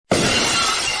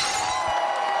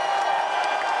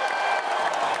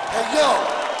Yo,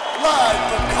 live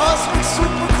from Cosmic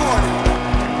Soup Recording.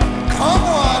 Come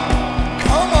on,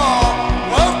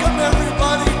 welcome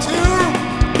everybody to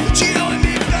the GiO and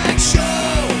Meatbag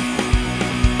Show.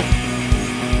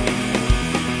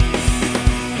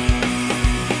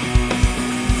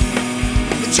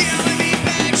 The GiO and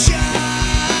Meatbag Show.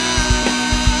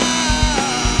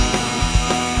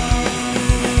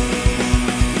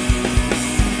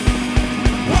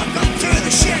 Welcome to the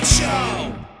shit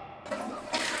show.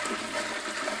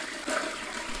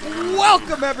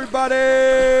 Welcome, everybody,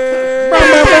 to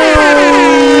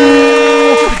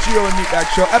the GiO and Meatbag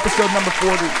Show, episode number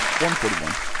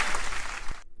 141.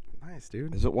 Nice,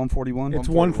 dude. Is it 141? It's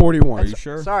 141. Are you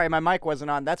sure? Sorry, my mic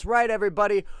wasn't on. That's right,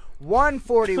 everybody.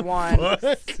 141.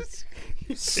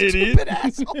 Stupid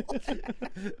asshole.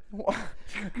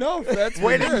 No, that's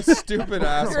you're a stupid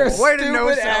asshole. Way to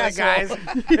know that, guys.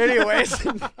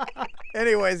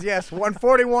 Anyways, yes,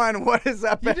 141. What is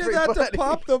up, You did everybody? that to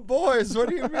pop the boys. What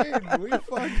do you mean? We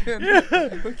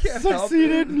fucking we can't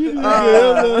Succeeded.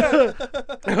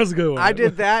 That was a good one. I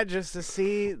did that just to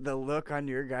see the look on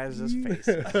your guys'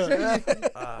 faces.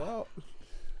 Well,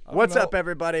 What's up,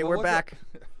 everybody? We're back.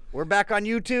 We're back on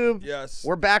YouTube. Yes.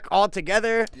 We're back all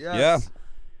together, Yes.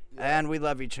 and we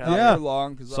love each other. Not for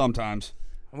long, because Sometimes.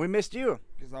 We missed you.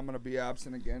 I'm gonna be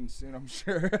absent again soon, I'm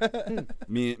sure.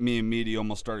 Me and Meaty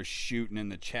almost started shooting in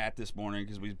the chat this morning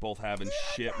because we was both having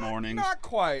shit mornings. Not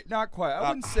quite. I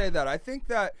wouldn't say that. I think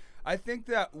that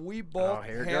we both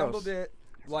here it handled goes. it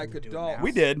like doing adults. now.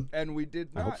 We did. And we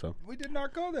did not. hope so. We did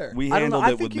not go there. We I don't know. handled I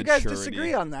it think with you guys maturity.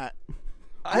 disagree on that.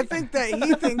 I think that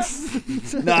he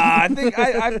thinks. Nah, I think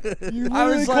You I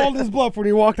really was called like, his bluff when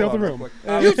he walked out the Hold on, room.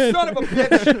 real quick. You son of a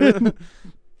bitch.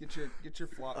 Get your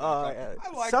flop. I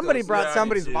like Somebody those. brought Yeah,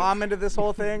 somebody's me too. mom into this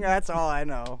whole thing. That's all I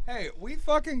know. Hey, we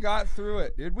fucking got through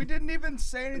it, dude. We didn't even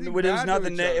say anything it was bad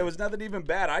nothing. to each other. It was nothing even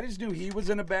bad. I just knew he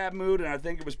was in a bad mood, and I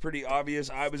think it was pretty obvious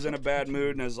I was in a bad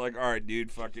mood. And I was like, "All right,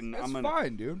 dude, fucking, That's I'm gonna.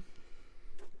 fine, dude.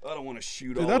 I don't want to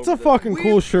shoot Dude, all that's over a the- fucking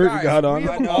cool shirt Guys, you got on. We've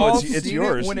I know, all it's seen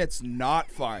yours. it when it's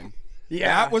not fine.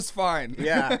 Yeah. That was fine.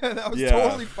 Yeah. That was Yeah.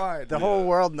 totally fine. The whole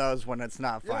world knows when it's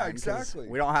not fine. Yeah, 'cause exactly.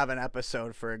 We don't have an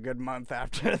episode for a good month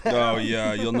after that. Oh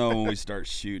yeah, you'll know when we start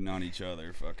shooting on each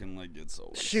other. Fucking like it's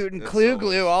always Shooting it's clue always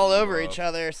glue all over rough. each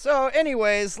other. So,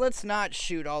 anyways, let's not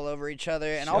shoot all over each other,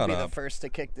 and I'll Shut be up. the first to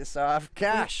kick this off.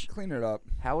 Cash, Clean it up.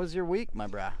 how was your week, my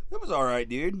brah? It was all right,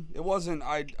 dude. It wasn't.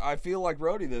 I feel like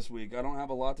Rhodey this week. I don't have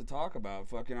a lot to talk about.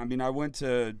 Fucking. I mean, I went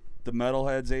to the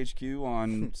Metalheads HQ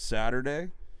on Saturday.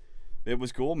 It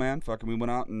was cool, man. Fucking, we went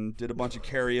out and did a bunch of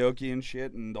karaoke and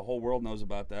shit, and the whole world knows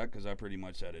about that because I pretty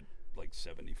much said it like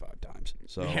 75 times.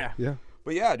 So Yeah.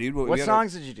 But yeah, dude. What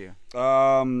songs did you do?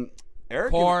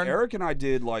 Eric and I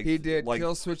did like He did like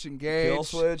Kill Switch Engage. Kill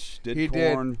Switch. Did He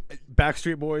did- Korn.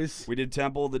 Backstreet Boys. We did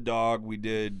Temple of the Dog. We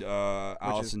did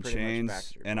Alice in pretty much Chains,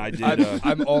 Backstreet and I did.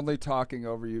 I'm only talking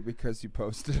over you because you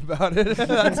posted about it.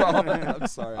 That's all. I'm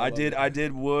sorry. I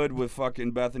did Wood with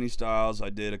fucking Bethany Styles. I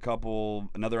did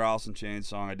another Alice in Chains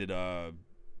song. I did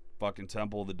fucking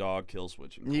Temple of the Dog, Kill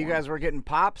Switch. and You Korn. guys were getting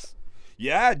pops?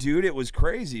 Yeah, dude, it was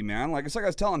crazy, man. Like it's like I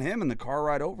was telling him in the car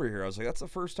ride over here. I was like, that's the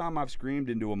first time I've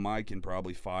screamed into a mic in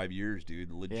probably 5 years,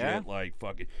 dude. Legit, Yeah? like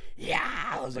fucking yeah.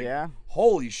 I was like, Yeah.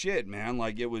 holy shit, man.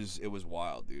 Like it was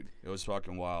wild, dude. It was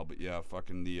fucking wild. But yeah,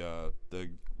 fucking the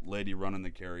lady running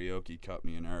the karaoke cut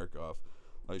me and Eric off.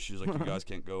 Like she's like, you guys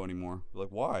can't go anymore. We're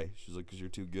like, why? She's like, because you're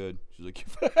too good. She's like,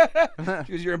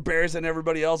 because you're embarrassing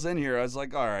everybody else in here. I was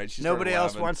like, all right. She started Nobody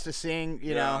else laughing. wants to sing,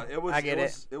 you know. It was, I get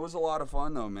it. It was a lot of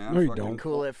fun though, man. No, you Fucking don't.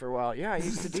 Cool it for a while. Yeah, I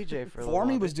used to DJ for a little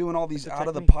Formy while. was doing all these It's a out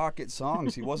of the technique. pocket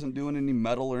songs. He wasn't doing any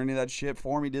metal or any of that shit.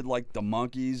 Formy did like the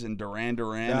Monkees and Duran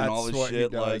Duran and all That's this what he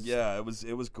shit. does. Like, yeah, it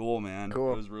was cool, man.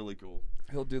 Cool. It was really cool.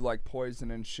 He'll do like Poison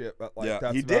and shit, but like Yeah,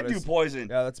 that's he about did do as- Poison.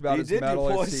 Yeah, that's about He as did do metal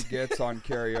as Poison. he gets on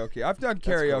karaoke. I've done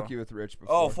karaoke with Rich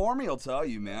before. Oh, Formy will tell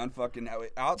you, man. Fucking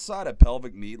outside of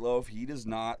Pelvic Meatloaf, he does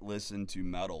not listen to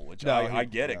metal, which No, I he-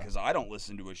 get it yeah. because I don't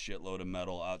listen to a shitload of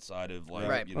metal outside of like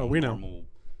Right. you know Oh, we know. normal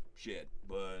shit.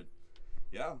 But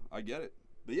yeah, I get it.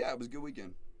 But yeah, it was a good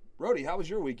weekend. Brody, how was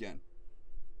your weekend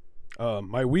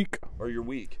My week or your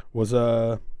week? was it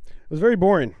was very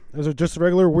boring. It was just a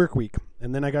regular work week,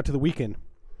 and then I got to the weekend,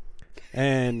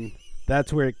 and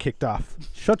that's where it kicked off.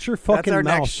 Shut your That's fucking our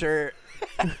mouth. next shirt.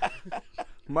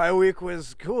 My week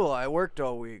was cool. I worked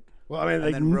all week. Well, I mean, And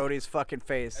like, then Rhodey's fucking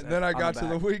face. And then I on got to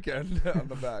the back. weekend on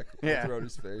the back. Yeah. With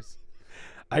Rhoda's face.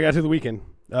 I got to the weekend,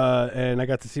 and I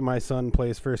got to see my son play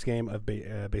his first game of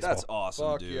baseball. That's awesome,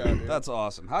 Fuck dude. yeah, dude. That's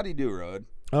awesome. How'd he do,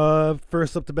 Rod?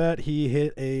 First up to bat, he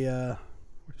hit a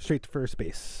straight to first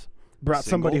base. brought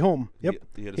somebody home. Yep.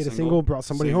 He hit a single, brought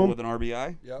somebody single home. with an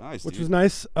RBI. Yep. Nice, Which dude. was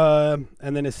nice. And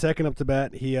then his second up to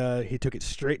bat, he took it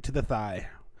straight to the thigh.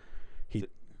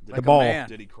 Like The a ball. man.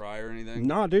 Did he cry or anything?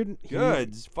 Nah, dude. Good.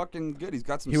 He's fucking good. He's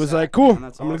got some He was sack, like, "Cool. man.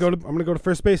 That's I'm awesome. gonna go to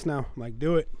first base now." I'm like,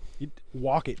 "Do it. You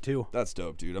walk it too." That's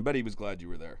dope, dude. I bet he was glad you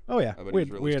were there. Oh yeah, I bet we he was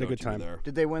had, really we had a stoked good you were time. there.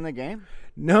 Did they win the game?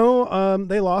 No,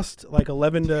 they lost like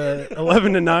 11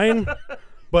 to 9.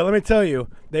 But let me tell you,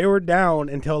 they were down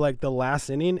until like the last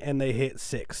inning, and they hit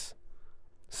 6.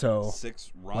 So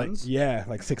 6 like, runs. yeah,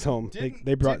 like 6 home.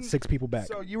 They brought 6 people back.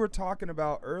 So you were talking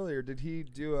about earlier. Did he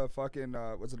do a fucking?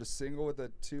 Was it a single with a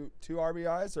two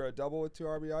RBIs or a double with 2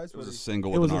 RBIs? It was a What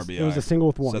single it with was an RBI. it was a single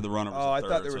with 1. Said the runner was oh, a I third,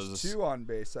 thought there so was it was 2 on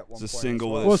base at one it's a point. single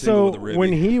as with- well. Well, single so with a ribby.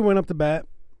 when he went up to bat,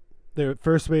 their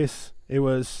first base, it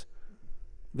was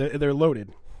they're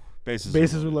loaded.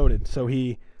 Bases were loaded. So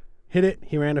he hit it.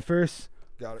 He ran to first.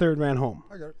 Got it. Third ran home.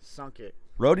 I got it. Sunk it.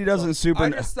 Rhodey doesn't super. I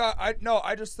just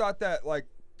thought that like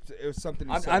it was something.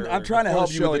 You said I'm earlier trying to before help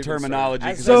the you show with the even started. terminology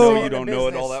As because So- I know in you the don't know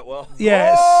it all business. that well.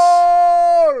 Yes.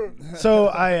 Oh! So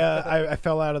I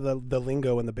fell out of the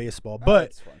lingo in the baseball, Oh, but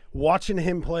that's fine. watching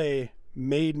him play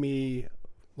made me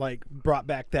like brought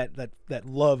back that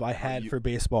love I had for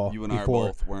baseball You and I are before.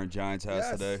 both wearing Giants hats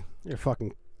Yes. today. You're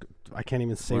fucking. I can't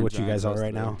even say We're what you guys Giants are us right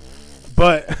today. now,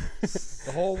 but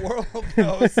The whole world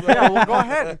knows. Yeah, well, go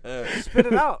ahead. Spit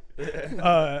it out.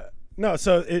 no.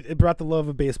 So it brought the love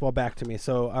of baseball back to me.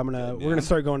 So we're man. gonna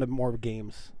start going to more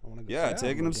games. I wanna go Yeah, to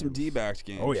taking more him some games. D-backs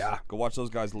games. Oh, yeah. Go watch those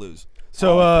guys lose.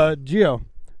 So Gio,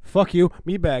 fuck you,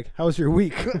 Meatbag. How was your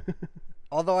week?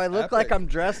 Although I look like Epic. I'm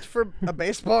dressed for a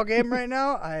baseball game right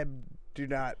now, I do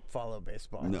not follow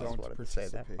baseball. No. I just wanted to say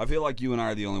that. I feel like you and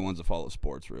I are the only ones that follow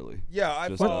sports, really. Yeah, I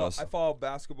Just follow, us. I follow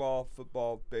basketball,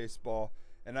 football, baseball,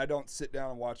 and I don't sit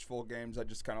down and watch full games. I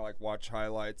just kind of like watch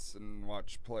highlights and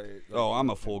watch play. Oh, I'm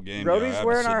a full game guy. I Brody's have to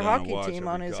wearing sit our down and hockey watch team every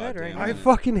on his head right goddamn now. I minute.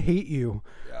 fucking hate you.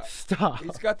 Yeah. Stop.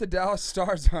 He's got the Dallas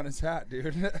Stars on his hat,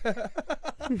 dude.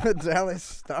 The Dallas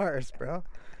Stars, bro.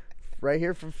 Right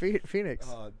here from Phoenix.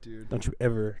 Oh, dude. Don't you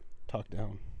ever talk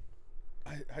down.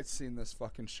 I seen this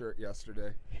fucking shirt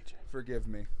yesterday. Forgive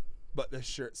me. But this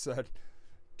shirt said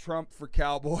Trump for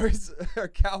Cowboys or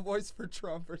Cowboys for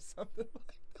Trump or something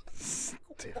like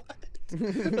that.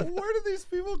 Where do these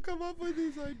people come up with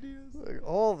these ideas? Like,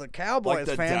 oh, the Cowboys Like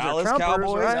the fans Dallas are Trumpers,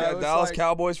 Cowboys? right? Yeah, it was Dallas like-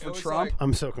 Cowboys it for was Trump? like-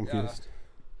 I'm so confused.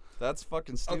 That's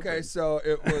fucking stupid. Okay, so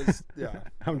it was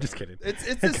I'm just kidding. It's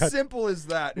as simple as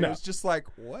that. It No. was just like,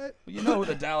 what? You know who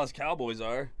the Dallas Cowboys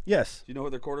are? Do Yes. you know who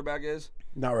their quarterback is?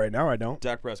 Not right now. I don't.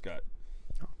 Dak Prescott.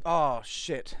 Oh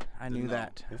shit! I knew Didn't know.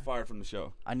 that. He fired from the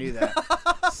show. I knew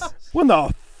that. When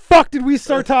the fuck did we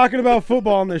start talking about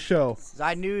football on this show?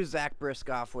 I knew Zach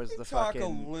Briscoff was the We talk fucking.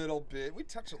 a little bit. We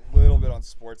touch a little bit on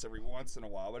sports every once in a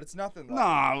while, but it's nothing. Like,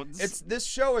 No, it's this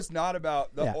show is not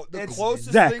about the Yeah. the It's-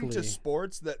 closest thing Exactly. to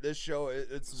sports that this show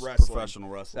it's It's wrestling. professional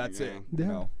wrestling. That's yeah. it. You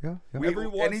know? yeah. We, Every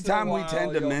once in a anytime we while,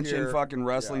 tend to you'll mention hear- fucking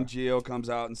wrestling, yeah. Gio comes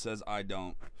out and says, "I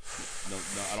don't. No,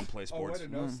 I don't play sports. way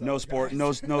to know No something, sport.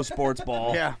 guys. No sports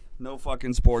ball. Yeah. No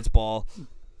fucking sports ball."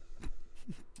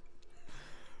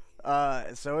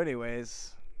 So,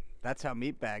 anyways, that's how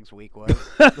Meatbag's week was.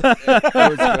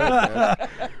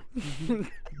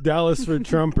 Dallas for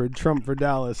Trump or Trump for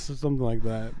Dallas or something like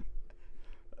that.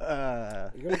 You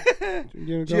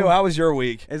gonna go? Gio, how was your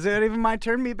week? Is it even my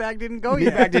turn? Meatbag didn't go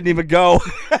yet. Meatbag didn't even go.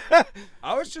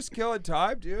 I was just killing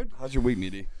time, dude. How's your week,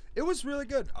 Meaty? It was really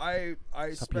good. I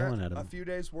Stop yelling spent at a him. few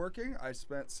days working. I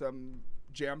spent some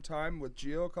jam time with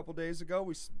Gio a couple days ago.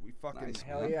 We fucking Nice,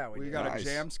 Hell yeah, we did. got Nice. a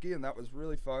jam ski and that was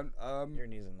really fun. Your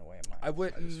knee's in the way of mine. I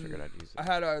went. I just figured I'd use it. I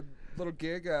had a little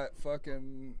gig at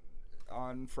fucking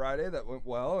on Friday that went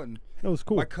well, and That was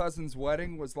cool. my cousin's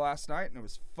wedding was last night, and it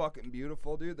was fucking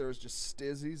beautiful, dude. There was just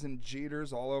stizzies and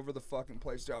jeters all over the fucking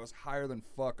place. Dude, I was higher than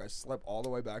fuck. I slept all the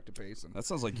way back to Payson. That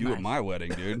sounds like you at my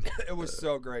wedding, dude. It was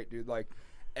so great, dude. Like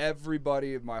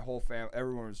everybody of my whole family,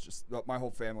 everyone was just my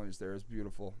whole family was there. It was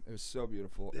beautiful. It was so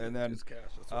beautiful. And then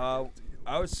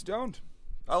I was stoned.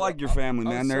 I like your family, I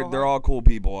man. was so They're high. all cool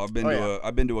people. I've been Oh, to yeah.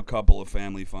 I've been to a couple of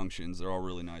family functions. They're all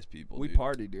really nice people. We dude.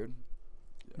 party, dude.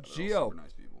 Yeah, they're all Gio, super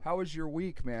nice people. how was your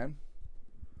week, man?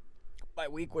 My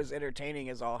week was entertaining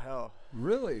as all hell.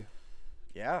 Really?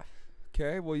 Yeah.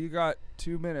 Okay, well, you got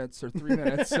 2 minutes or 3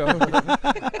 minutes, so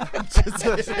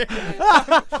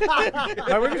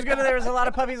My week was good. There was a lot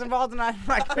of puppies involved, and I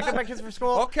picked up my kids for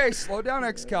school. okay, slow down,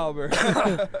 Excalibur.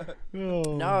 Oh.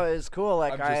 No, it was cool.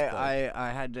 Like I'm just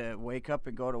I had to wake up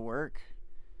and go to work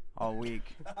all week.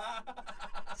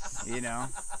 You know,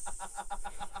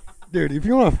 Dude, if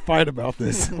you want to fight about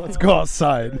this, let's go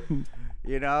outside.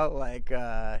 like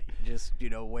just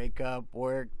wake up,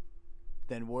 work,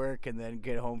 then work, and then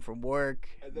get home from work,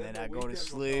 and then I go to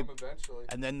sleep, Eventually.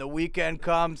 and then the weekend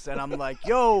comes, and I'm like,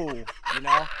 yo, you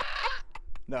know?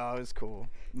 No, it was cool.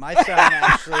 My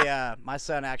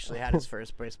son actually had his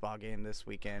first baseball game this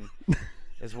weekend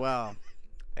as well,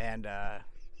 and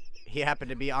he happened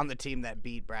to be on the team that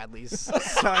beat Bradley's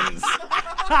sons.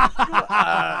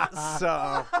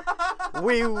 So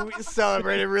we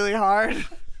celebrated really hard.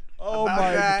 Oh about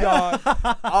my that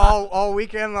God. all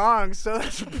weekend long. So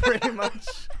that's pretty much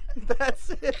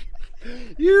it.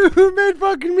 You made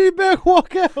fucking Meatbag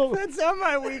walk out. That's how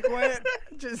my week went.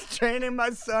 Just training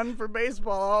my son for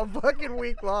baseball all fucking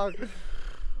week long.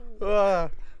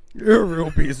 You're a real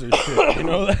piece of shit. You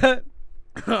know that?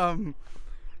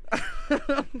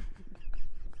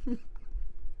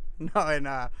 No, and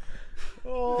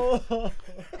Oh.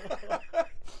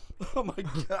 Oh my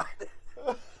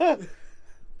God.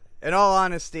 in all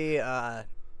honesty,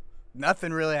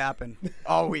 nothing really happened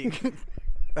all week.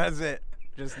 That's it.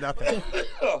 Just nothing.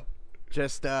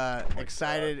 Just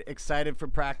excited for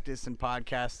practice and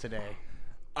podcast today.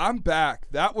 I'm back.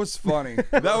 That was funny.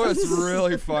 That was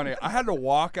really funny. I had to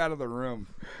walk out of the room.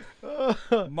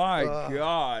 My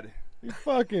God.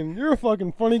 You're a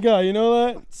fucking funny guy. You know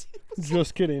that?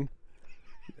 Just kidding.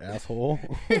 Asshole.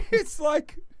 It's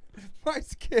like my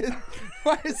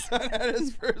son had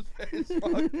his first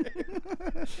baseball game.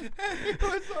 And he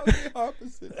was on the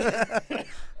opposite.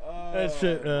 That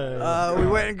shit. We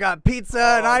went and got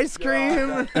pizza and ice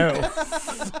cream.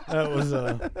 That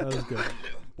was good.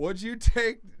 What'd you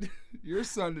take your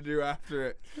son to do after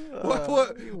it?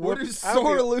 Where do I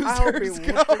sore hope he losers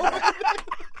go?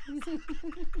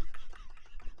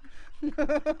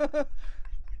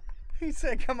 He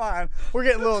said, "Come on, we're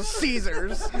getting Little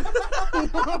Caesars." Oh,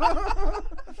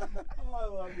 I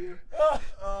love you.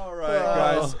 All right,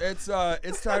 guys,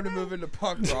 it's time to move into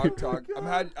punk rock talk.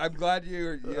 I'm glad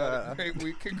you had a great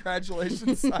week.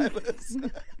 Congratulations, Silas.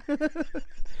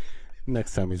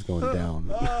 Next time he's going down.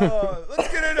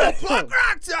 Let's get into punk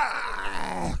rock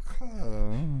talk.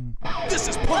 This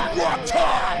is punk rock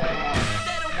time.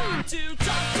 They don't want to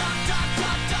talk about it.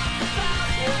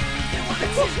 They want to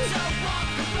walk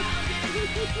around it. When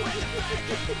the flag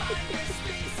is behind their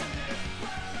space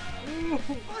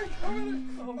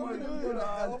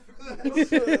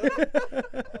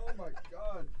Oh my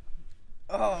God.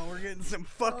 Oh, we're getting some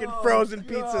fucking frozen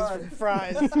pizzas from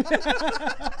Fry's.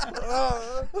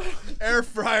 Air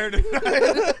fryer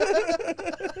tonight.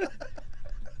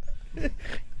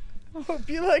 Hope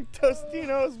you like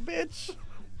Tostinos, bitch.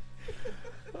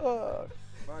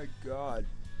 My God.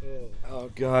 Oh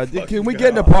God! Can we get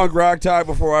into punk rock talk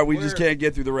before we just can't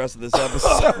get through the rest of this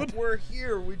episode? We're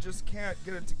here. We just can't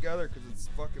get it together because it's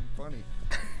fucking funny.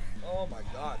 Oh my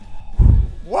God.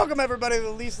 Welcome everybody to the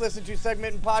least listened to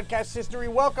segment in podcast history.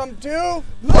 Welcome to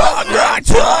Punk rock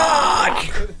talk.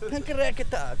 Punk Rock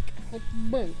Talk.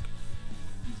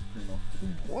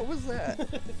 What was that?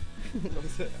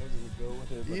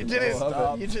 You didn't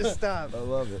stop. You just stopped. I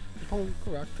love it.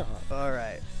 All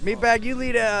right, Meatbag, you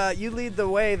lead the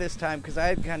way this time because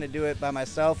I kind of do it by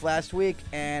myself last week,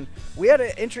 and we had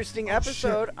an interesting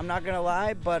episode. Shit. I'm not gonna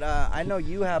lie, but I know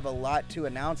you have a lot to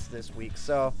announce this week,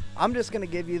 so I'm just gonna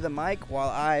give you the mic while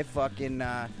I fucking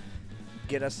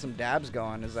get us some dabs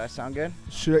going. Does that sound good?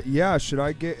 Should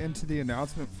I get into the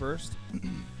announcement first?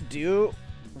 Do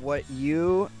what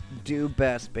you do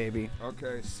best, baby.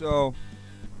 Okay, so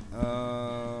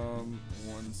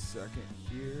 1 second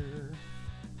here.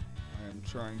 I am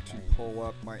trying to pull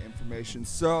up my information.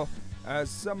 So, as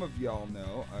some of y'all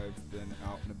know, I've been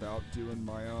out and about doing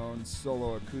my own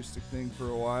solo acoustic thing for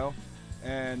a while,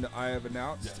 and I have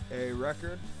announced a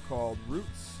record called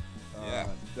Roots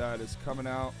that is coming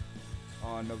out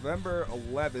on November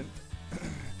 11th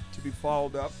to be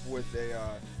followed up with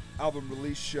a album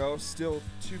release show, still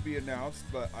to be announced,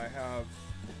 but I have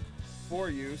for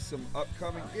you some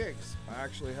upcoming gigs. I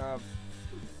actually have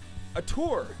a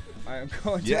tour I am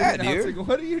going to be announcing. Dude.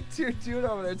 What are you two doing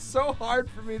over there? It's so hard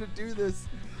for me to do this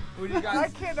when you I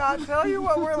guys cannot tell you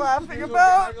what we're laughing do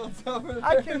about. goggles over there.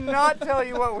 I cannot tell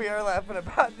you what we are laughing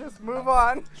about. Just move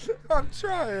on. I'm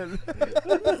trying.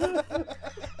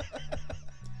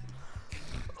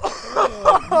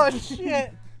 Oh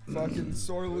shit. Fucking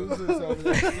sore losers over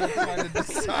there trying to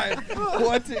decide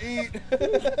what to eat.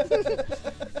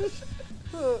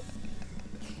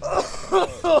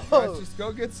 Guys, just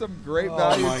go get some great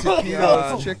value my taquitos,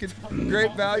 God. chicken,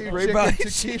 great value Great chicken value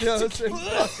taquitos, and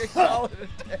fucking call it a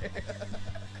day.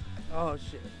 Oh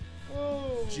shit.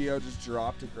 Gio just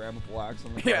dropped a gram of wax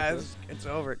on the Yeah, carpet. it's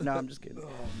over. No, I'm just kidding.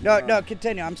 No,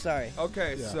 continue. I'm sorry.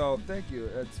 Okay, so thank you.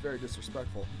 It's very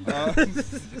disrespectful.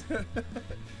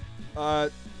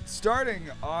 starting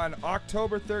on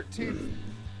October 13th,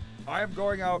 I am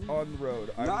going out on the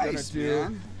road. I'm Nice, gonna do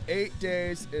man. 8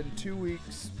 days in 2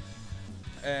 weeks.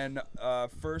 And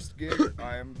first gig,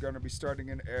 I am going to be starting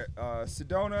in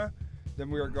Sedona. Then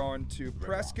we are going to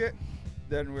Prescott.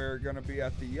 Then we're going to be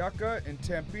at the Yucca in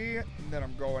Tempe. And then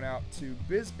I'm going out to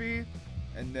Bisbee.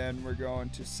 And then we're going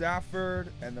to Safford.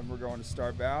 And then we're going to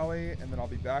Star Valley. And then I'll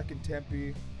be back in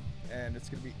Tempe. And it's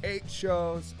going to be 8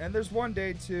 shows. And there's one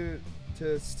day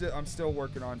I'm still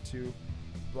working on 2.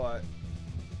 But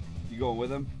You going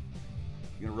with him?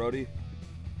 You gonna roadie?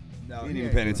 no, He ain't he even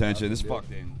ain't paying doing attention. nothing, This dude. fuck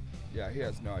Daniel. Yeah, he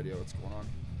has no idea what's going on.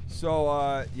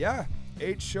 So, yeah,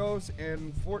 8 shows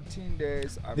in 14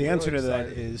 days. I'm The really answer to that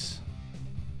excited. is,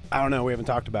 I don't know. We haven't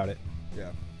talked about it.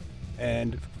 Yeah.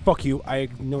 And fuck you. I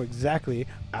know exactly.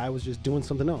 I was just doing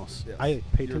something else. Yes. I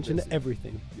pay You're attention busy. to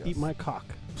everything. Yes. Eat my cock.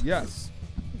 Yes.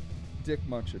 Dick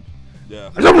munching. Yeah.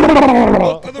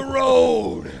 Book of the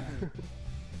road.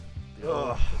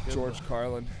 George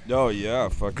Carlin. Oh yeah,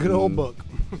 fucking Good old book.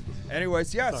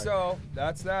 Anyways, yeah, Sorry. so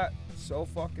that's that. So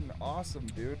fucking awesome,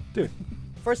 dude. Dude,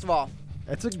 First of all,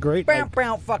 that's a great. bam, like,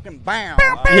 bam, fucking bam.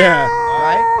 yeah.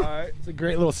 Right? All right. It's a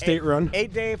great little state run.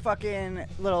 8-day fucking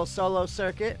little solo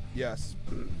circuit. Yes.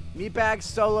 Meatbag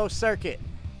solo circuit.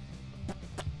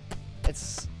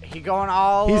 He going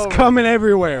all He's over. coming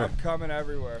everywhere. I'm coming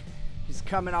everywhere. He's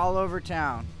coming all over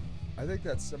town. I think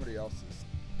that's somebody else's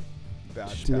bad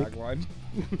Schmick.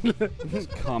 tagline.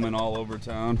 coming all over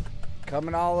town.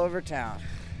 Coming all over town.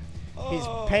 He's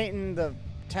painting the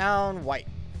town white.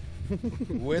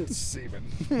 With semen.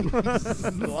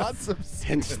 Lots of semen.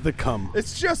 Hence the cum.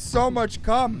 It's just so much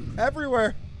cum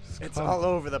everywhere. It's all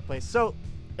over the place. So,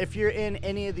 if you're in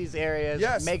any of these areas,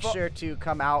 Yes, make sure to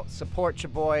come out, support your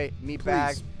boy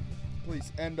Meatbag.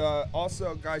 Please. And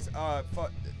also, guys,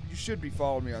 you should be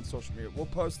following me on social media. We'll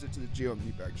post it to the GiO and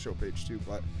Meatbag Show page too,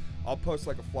 but I'll post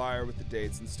like a flyer with the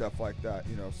dates and stuff like that,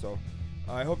 you know. So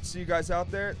I hope to see you guys out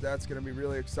there. That's going to be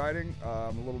really exciting.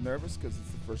 I'm a little nervous because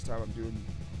it's the first time I'm doing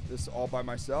this all by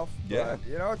myself. Yeah. But,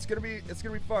 you know, it's gonna be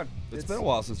fun. It's been a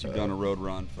while since you've done a road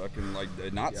run, fucking like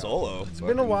not Yeah. solo. It's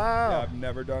been a while. Yeah, I've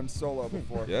never done solo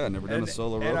before. Yeah, never done a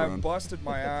solo road and run. I've busted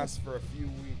my ass for a few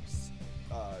weeks,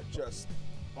 just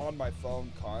on my phone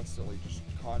constantly, just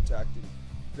contacting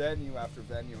venue after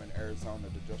venue in Arizona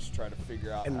to just try to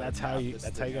figure out. And how that's to how map you. this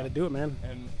That's how thing you got to out. do it, man.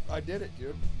 And I did it,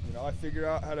 dude. You know, I figured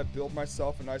out how to build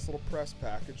myself a nice little press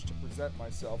package to present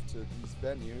myself to these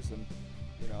venues, and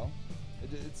you know,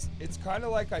 it's kind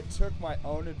of like I took my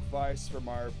own advice from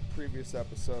our previous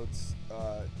episodes, you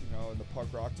know, in the punk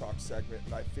rock talk segment,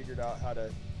 and I figured out how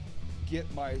to get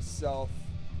myself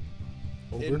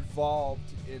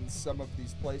involved in some of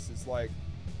these places. Like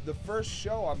the first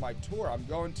show on my tour, I'm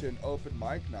going to an open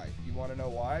mic night. You want to know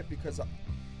why? Because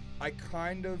I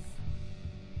kind of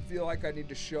feel like I need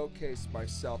to showcase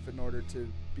myself in order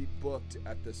to be booked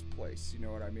at this place. You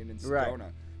know what I mean? In Right.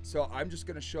 Sedona. So I'm just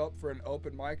gonna show up for an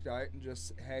open mic night and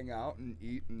just hang out and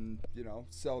eat and, you know,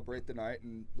 celebrate the night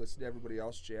and listen to everybody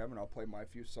else jam, and I'll play my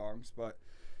few songs. But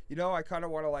you know, I kind of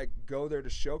want to like go there to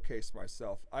showcase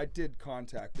myself. I did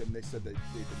contact them. They said that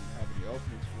they didn't have any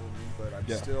openings for me, but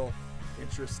I'm still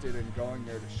interested in going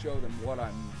there to show them what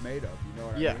I'm made of. You know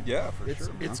what I mean? Yeah, for It's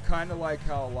sure. it's kind of like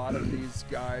how a lot of these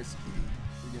guys,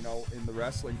 you know, in the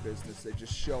wrestling business, they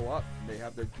just show up and they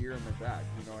have their gear in their bag.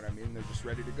 You know what I mean? They're just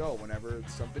ready to go whenever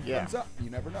something comes up. You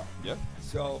never know. Yeah.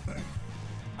 So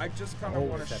I just kind of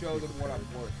want to show them what I'm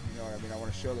worth. You know what I mean? I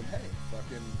want to show them, hey,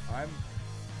 fucking,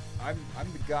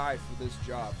 I'm the guy for this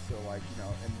job. So like, you know,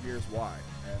 and here's why.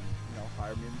 And you know,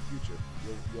 hire me in the future.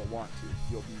 You'll want to.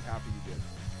 You'll be happy you did.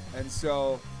 And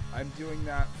so I'm doing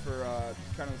that for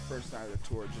kind of the first night of the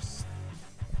tour.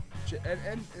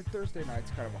 And Thursday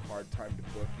night's kind of a hard time to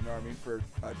book. You know what I mean? For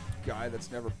a guy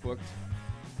that's never booked,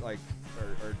 like,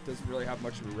 or doesn't really have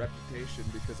much of a reputation,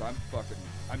 because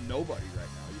I'm nobody right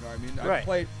now. You know what I mean?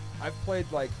 Right. I've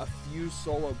played like a few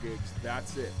solo gigs.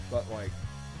 That's it. But like,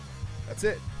 that's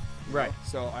it. you Right. know?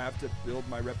 So I have to build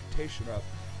my reputation up,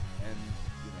 and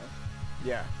you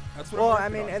know, Yeah. that's what. Well, I'm I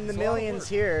working mean, on. and the It's a lot of millions work.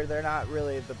 here, they're not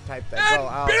really the type that go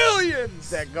And out. billions.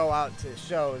 That go out to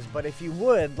shows, but if you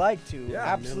would like to, Yeah,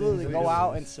 absolutely millions go of out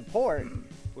dollars. and support.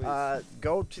 Please.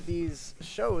 Go to these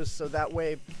shows so that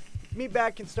way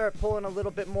Meatbag can start pulling a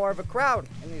little bit more of a crowd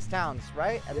in these towns,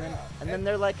 right? And then Yeah, then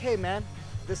they're like, hey man,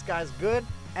 this guy's good,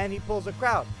 and he pulls a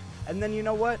crowd, and then you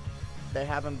know what? They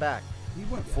have him back. He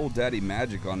went full daddy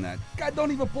magic on that. Guy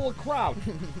don't even pull a crowd.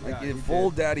 Like Yeah, he full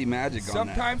did. daddy magic on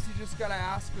that. Sometimes you just gotta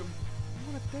ask them.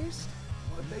 You want a taste?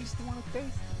 Want a taste? You want a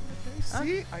taste? Huh?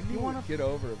 See, I knew You wanna- we'd get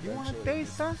over You eventually. want a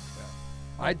taste, huh?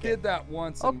 I did that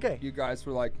once. And Okay. You guys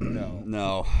were like, no.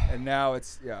 No. And now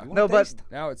it's No, but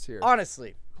now it's here.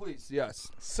 honestly, Please, yes.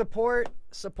 support,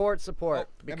 And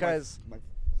because my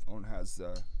phone has.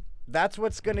 that's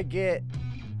what's gonna get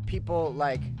people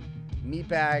like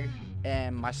Meatbag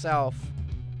and myself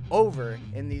over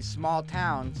in these small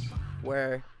towns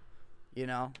where, you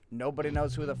know, nobody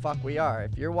knows who the fuck we are.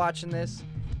 If you're watching this,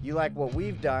 you like what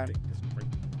we've done,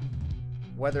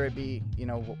 whether it be, you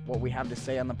know, what we have to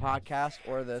say on the podcast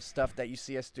or the stuff that you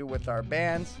see us do with our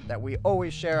bands that we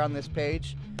always share on this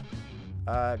page,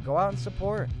 go out and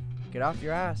support. Get off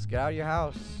your ass. Get out of your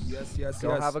house. Yes.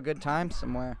 Go have a good time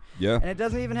somewhere. Yeah. And it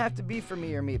doesn't even have to be for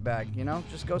me or Meatbag, you know?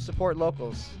 Just go support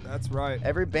locals. That's right.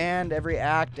 Every band, every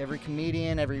act, every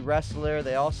comedian, every wrestler,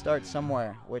 they all start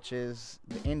somewhere, which is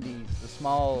the indies, the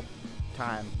small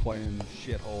time, Playing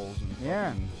shitholes and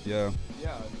Yeah. fucking, yeah.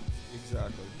 Yeah,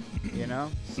 exactly. you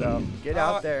know? So get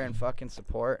out there and fucking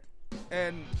support.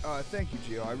 And thank you,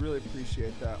 Gio. I really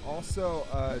appreciate that. Also,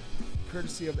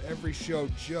 courtesy of Every Show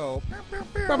Joe,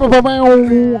 we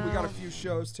got a few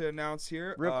shows to announce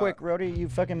here. Real quick, Rody, you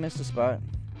fucking missed a spot.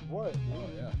 What? Oh,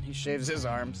 yeah. He shaves his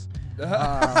arms.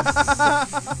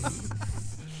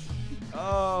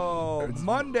 Oh,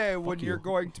 Monday when you're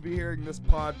going to be hearing this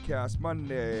podcast,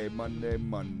 Monday,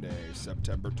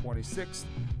 September 26th,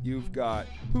 you've got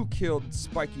Who Killed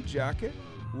Spiky Jacket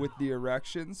with the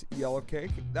Erections, Yellow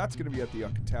Cake. That's going to be at the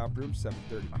Yucca Tap Room,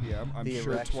 7:30 p.m. I'm The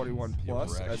sure Erections. 21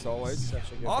 plus, as always. Such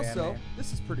a good band Also, name.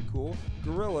 this is pretty cool.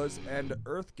 Gorillas and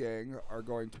Earth Gang are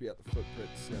going to be at the Footprint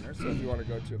Center. So if you want to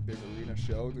go to a big arena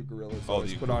show, the Gorillas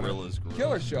always the put on Gorillas. a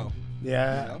killer show.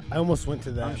 Yeah, You know? I almost went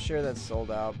to that. I'm sure that's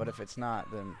sold out, but if it's not,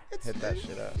 then hit that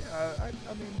shit up. Yeah,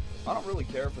 I mean, I don't really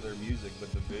care for their music,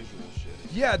 but the visual shit.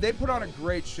 yeah, they put on a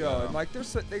great show, and like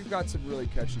they've got some really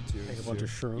catchy tunes. Take a bunch too.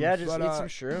 of shrooms. Yeah, just But, eat some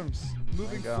shrooms. Moving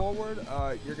There you go. forward,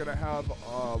 you're gonna have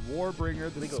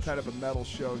Warbringer. This is kind of a metal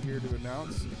show here to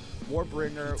announce.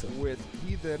 Warbringer with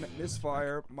Heathen,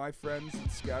 Misfire, My Friends, and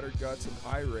Scattered Guts, and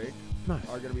Irate Nice.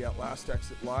 are gonna be at Last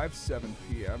Exit Live, 7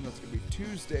 p.m. That's gonna be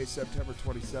Tuesday, September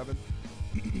 27th.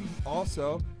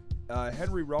 Also,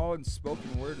 Henry Rollins'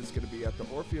 Spoken Word is going to be at the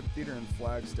Orpheum Theater in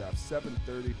Flagstaff,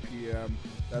 7:30 p.m.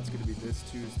 That's going to be this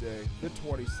Tuesday, the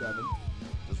 27th.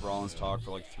 Does Rollins talk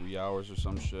for like 3 hours or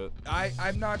some shit?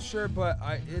 I'm not sure, but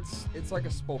it's like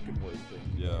a spoken word thing.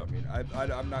 You know Yeah. what I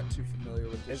mean, I'm not too familiar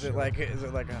with this. Is it like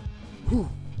a, whew,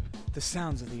 the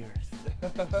sounds of the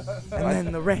earth, and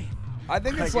then the rain. I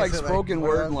think it's Like, like is it like spoken one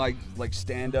word of- and like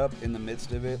stand up in the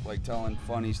midst of it, like telling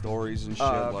funny stories and shit.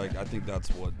 Okay. Like I think that's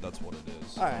what it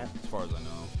is. All right. As far as I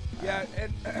know. Yeah,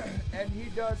 and he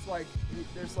does like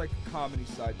there's like a comedy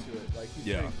side to it. Like he's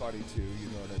Yeah. pretty funny too. You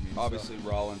know what I mean? So- Obviously,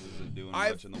 Rollins isn't doing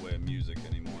much in the way of music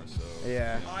anymore. So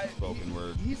Yeah. spoken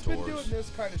word. He's tours. been doing this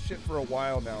kind of shit for a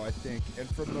while now, I think. And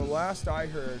from the last I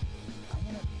heard,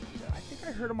 I think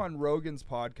I heard him on Rogan's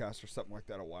podcast or something like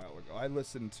that a while ago. I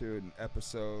listened to an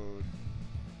episode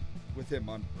with him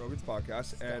on Rogan's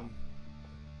podcast, and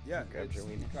yeah, it's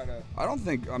kind of. I don't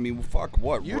think. I mean, fuck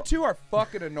what. You two are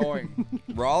fucking annoying.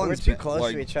 We're Rollins too been- close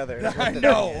like, to each other. is I what the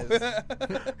know.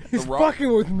 thing is. He's Ro-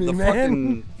 fucking with me, the man.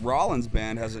 fucking Rollins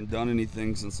band hasn't done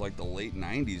anything since like the late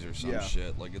 '90s or some Yeah.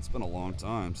 shit. Like it's been a long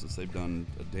time since they've done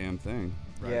a damn thing.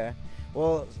 Yeah.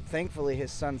 Well, thankfully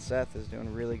his son Seth is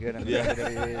doing really good in the Yeah.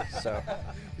 WWE, so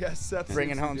Yes, Seth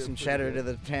bringing seems to home do some pretty cheddar good. to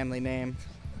the family name.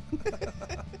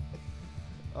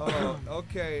 Oh,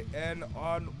 okay. And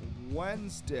on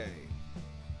Wednesday,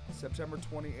 September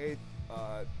 28th,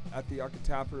 at the Yucca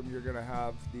Tap Room, you're gonna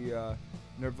have the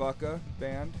Nirvana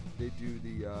band. They do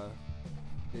the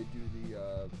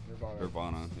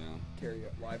Nirvana, yeah.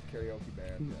 live karaoke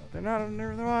band. Yeah. They're not a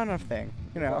Nirvana thing,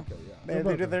 you know. Nirvana, yeah.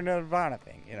 They do their Nirvana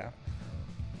thing, you know.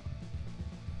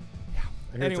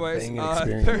 I hear it's a Anyways, banging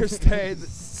experience. Thursday,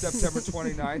 September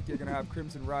 29th, you're gonna have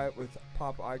Crimson Riot with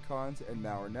Pop Icons and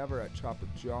Now or Never at Chopper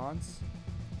John's.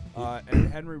 And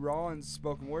Henry Rollins'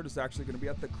 Spoken Word is actually going to be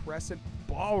at the Crescent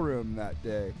Ballroom that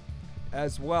day,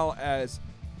 as well as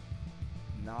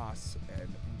Nas and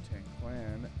Wu-Tang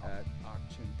Clan at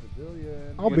Auction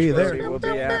Pavilion. I'll which be Brody there. will be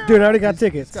at. Dude, I already got He's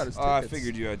tickets. got his Oh, I tickets.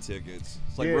 figured you had tickets.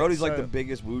 It's like Dude, Brody's like so- the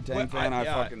biggest Wu-Tang Well, fan I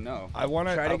yeah, fucking know. I want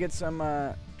Try to get some.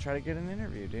 Try to get an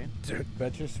interview, dude. Dude,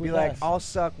 bet your sweet Be like, ass. I'll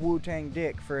suck Wu-Tang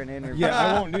dick for an interview. Yeah,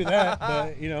 I won't do that,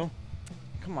 but you know.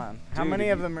 Come on. How Dude, many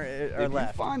if of you- them are If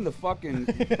left? you find the fucking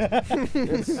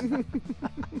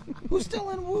who's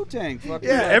still in Wu-Tang? Fucking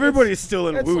Yeah, everybody's still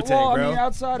in It's- Wu-Tang, well, bro. I mean,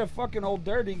 outside of fucking Old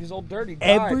Dirty, because Old Dirty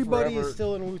died Everybody forever. is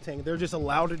still in Wu-Tang. They're just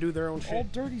allowed to do their own shit.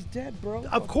 Old Dirty's dead, bro.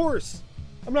 Of course.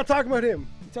 I'm not talking about him.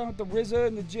 You talking about the RZA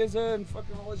and the Jizza and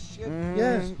fucking all this shit? Mhm,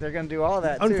 Yes. They're gonna do all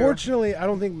that too. Unfortunately, I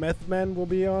don't think Meth Man will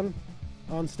be on.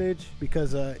 on stage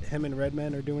because him and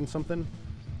Redman are doing something.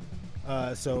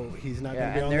 So he's not going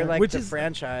to be and on they're there, like which the is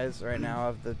franchise right now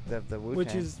of the Wu-Tang.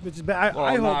 which is bad. Well,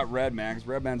 I hope not Redman, because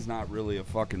Redman's not really a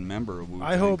fucking member of Wu-Tang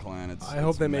I hope Clan. I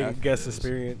hope they make a Meth guest is.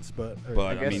 experience, but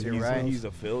But I guess you're right. he's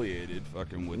affiliated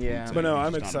fucking with Yeah. Wu-Tang. but no, he's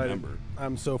I'm just not a excited. member.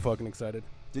 I'm so fucking excited.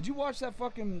 Did you watch that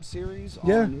fucking series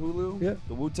Yeah. on Hulu? Yeah.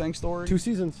 The Wu-Tang story? 2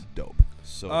 seasons. Dope.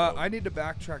 So I dope. need to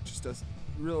backtrack just a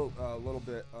little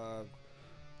bit.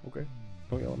 Okay.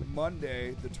 Don't yell at me.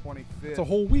 Monday, the 25th. It's a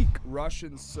whole week.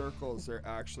 Russian Circles are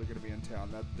actually going to be in town.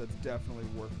 That's definitely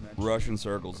worth mentioning. Russian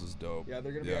Circles is dope. Yeah,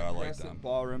 they're going to be Yeah, I at like Crescent them.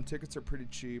 Ballroom. Tickets are pretty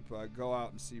cheap. Go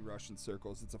out and see Russian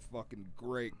Circles. It's a fucking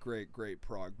great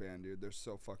prog band, dude. They're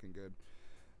so fucking good.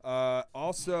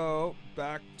 Also,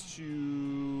 back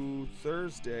to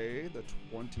Thursday, the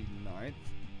 29th.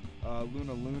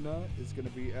 Luna is going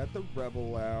to be at the Rebel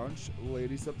Lounge.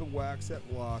 Ladies of the Wax at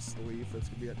Lost Leaf. That's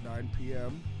going to be at 9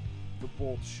 p.m. for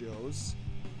both shows.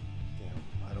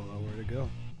 Damn, I don't know where to go.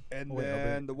 And Oh, wait, I'll be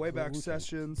then the at Wayback Wu-Tang.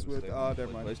 Sessions with never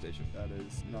mind. PlayStation. That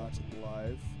is not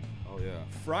live. Oh yeah.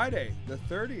 Friday, the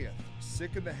 30th.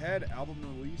 Sick in the Head album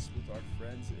release with our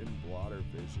friends in Blotter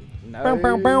Vision. Nice.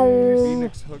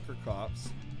 Phoenix Hooker Cops.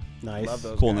 Nice. Love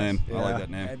those Cool guys. name. I Yeah. like that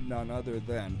name. And none other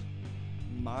than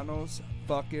Manos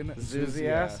fucking Zuzi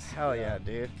ass? Hell yeah,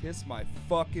 dude. Kiss my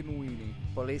fucking weenie.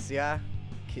 Policia,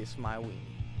 kiss my weenie.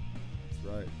 That's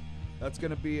right. That's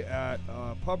going to be at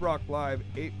Pub Rock Live,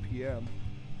 8 p.m.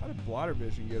 How did Blotter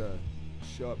Vision get a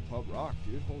show at Pub Rock,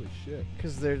 dude? Holy shit.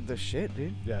 Because they're the shit,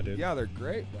 dude. Yeah, dude. Yeah, they're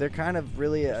great. They're kind of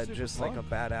really They're super just like a punk.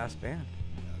 badass band.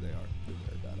 Yeah, they are. They're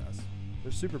very badass.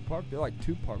 They're super punk. They're like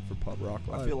too punk for Pub Rock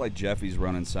Live. I feel like Jeffy's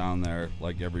running sound there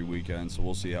like every weekend, so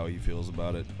we'll see how he feels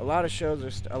about it. A lot of shows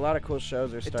are a lot of cool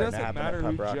shows are it starting to doesn't happen matter at who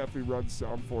Pub Rock. Jeffy runs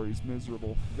sound for. He's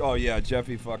miserable. Oh yeah,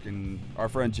 Jeffy fucking our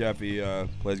friend Jeffy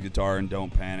plays guitar in Don't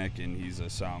Panic, and he's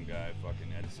a sound guy. Fucking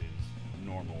that's his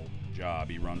normal job.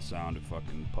 He runs sound at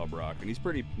fucking Pub Rock, and he's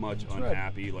pretty much That's right.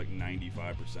 unhappy like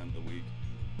 95% of the week.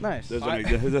 Nice. There's I-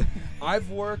 a- I've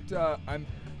worked.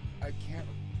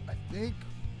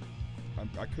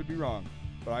 I could be wrong,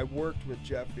 but I worked with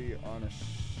Jeffy on a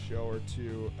show or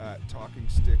two at Talking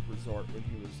Stick Resort when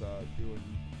he was doing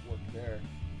work there.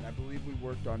 And I believe we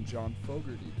worked on John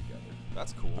Fogerty together.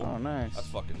 That's cool. Oh, nice. That's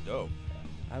fucking dope.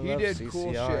 I He love did CCR.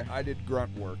 cool shit. I did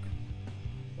grunt work,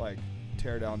 like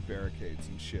tear down barricades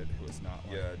and shit. It was not.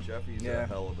 Like, Yeah, Jeffy's Yeah. a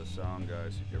hell of a sound guy.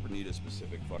 So if you ever need a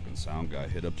specific fucking sound guy,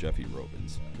 hit up Jeffy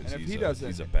Robins. 'Cause And if he's he a, doesn't-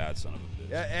 he's a bad son of a bitch.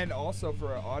 Yeah, and also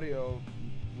for audio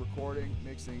recording,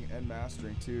 mixing, and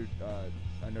mastering too.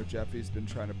 I know Jeffy's been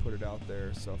trying to put it out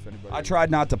there, so if anybody. I tried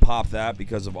not to pop that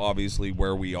because of obviously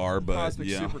where we are, but Cosmic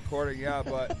yeah. Soup recording, yeah,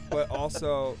 but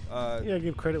also Yeah,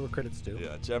 give credit where credit's due.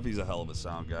 Yeah, Jeffy's a hell of a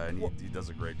sound guy, and he does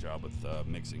a great job with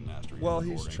mixing, mastering. well, and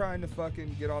he's recording. trying to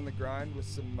fucking get on the grind with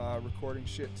some recording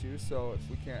shit too. So if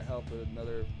we can't help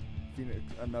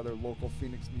another local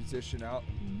Phoenix musician out,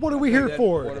 What are we here then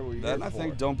for? What are we here Then I for?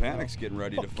 think Don't Panic's getting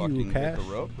ready to Fuck you, fucking hit the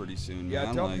Cash. road pretty soon, Yeah,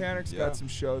 man. Don't Like, Panic's yeah. got some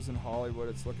shows in Hollywood.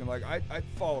 It's looking like I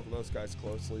follow those guys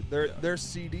closely. Their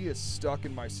CD is stuck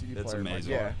in my CD It's player. in my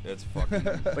amazing. car. It's fucking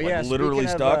like yeah, literally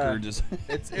speaking stuck of, or just.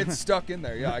 It's stuck in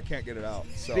there. Yeah, I can't get it out.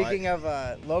 So Speaking of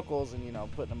locals and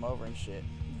putting them over and shit,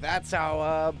 that's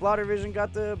how Blotter Vision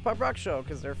got the Pub Rock show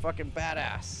because they're fucking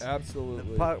badass.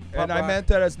 absolutely. The Pub And I Rock- meant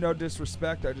that as no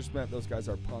disrespect. I just meant those guys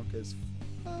are punk as.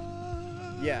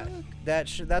 Yeah,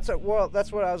 that's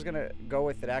what I was gonna go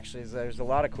with. It actually is there's a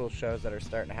lot of cool shows that are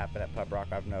starting to happen at Pub Rock.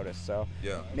 I've noticed. So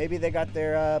Yeah. maybe they got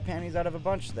their panties out of a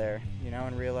bunch there,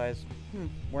 and realized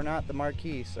we're not the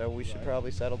marquee, so we should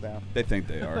probably settle down. They think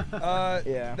they are.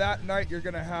 Yeah. That night you're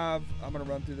gonna have. I'm gonna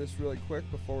run through this really quick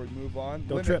before we move on. Don't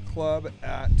Limit trip. Club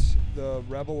at the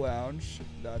Rebel Lounge.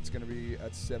 That's gonna be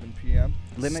at 7 p.m.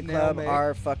 Limit Snail Club Mate-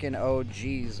 are fucking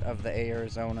OGs of the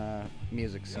Arizona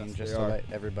music scene, Yes, just they to are. let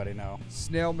everybody know.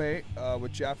 Snailmate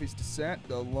with Jaffe's Descent,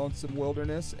 The Lonesome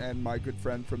Wilderness, and my good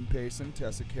friend from Payson,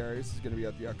 Tessa Carries, is going to be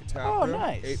at the Yucca Tap Oh, Room,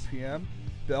 nice. 8 p.m.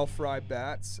 Belfry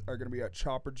Bats are going to be at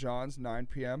Chopper John's, 9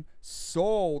 p.m.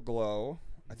 Soul Glow,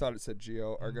 I thought it said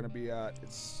GiO, are going to be at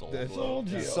Soul the- Glow.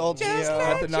 Soul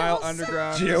at the Nile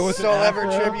Underground. GiO with an Soul Ever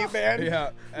afro. tribute band.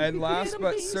 Yeah, and last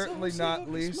but certainly not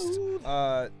least,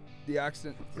 the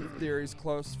Accident Theory's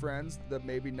close friends, the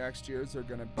maybe next years, are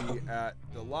going to be at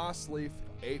the Lost Leaf,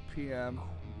 8 p.m.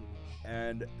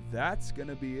 And that's going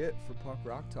to be it for Punk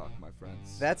Rock Talk, my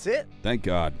friends. That's it. Thank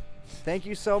God. Thank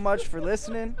you so much for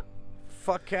listening.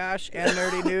 Fuck Cash and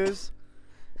Nerdy News.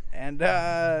 And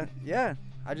yeah,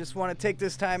 I just want to take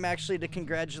this time actually to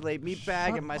congratulate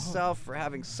Meatbag and myself for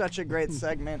having such a great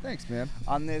segment Thanks, man.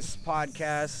 on this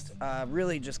podcast.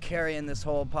 Really just carrying this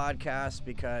whole podcast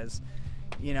because,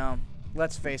 you know,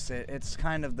 let's face it, it's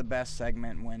kind of the best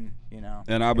segment when, you know.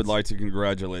 And I would like to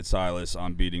congratulate Silas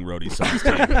on beating Rhodey's son's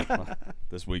team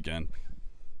this weekend.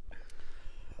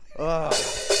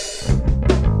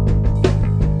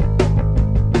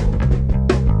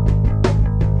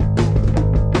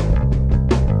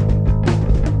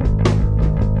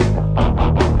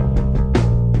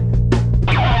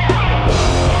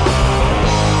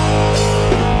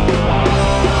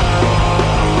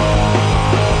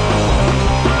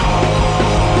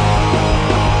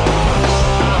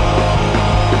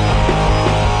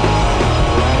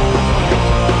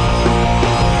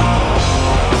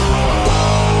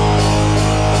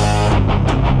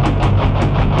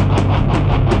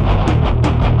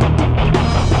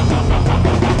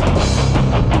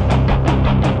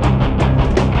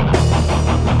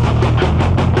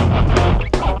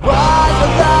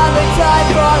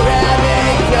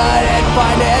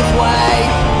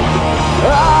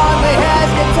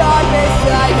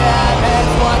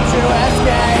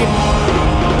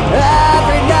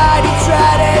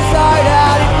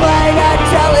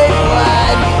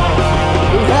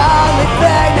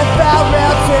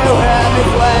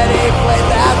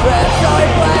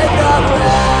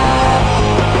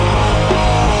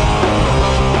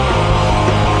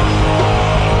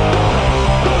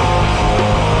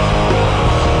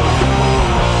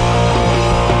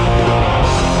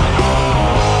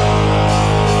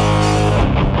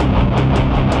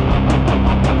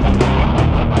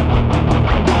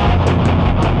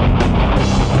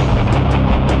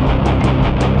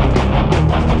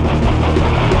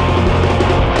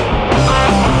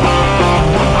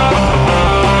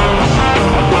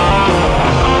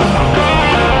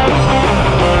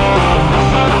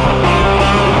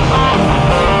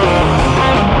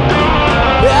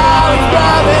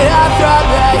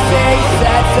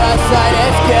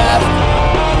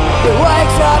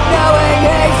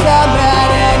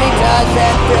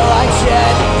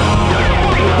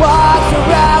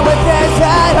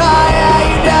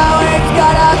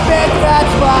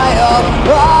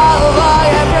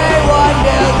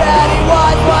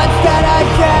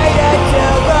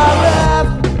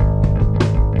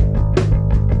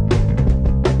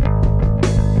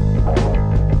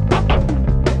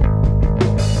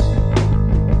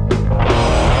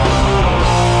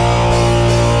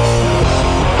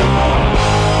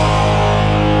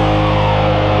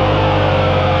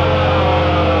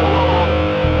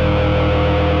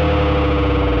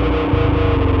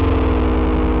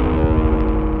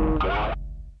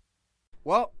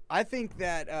 I think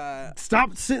that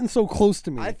Stop sitting so close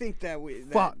to me. I think that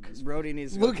Fuck. Brody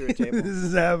needs to go Look through a at table. this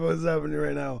is what's happening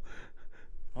right now.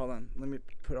 Hold on, let me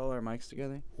put all our mics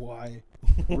together. Why?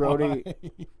 Brody,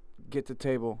 Why? get the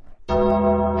table.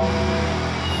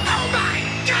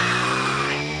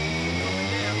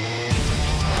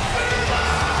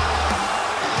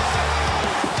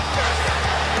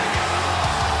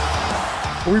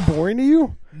 Are we boring to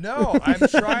you? No, I'm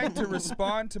trying to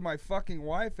respond to my fucking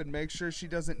wife and make sure she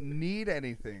doesn't need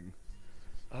anything.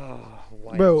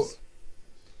 Wives. Bro.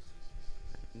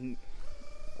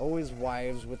 Always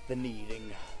wives with the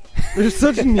needing. They're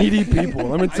such needy people,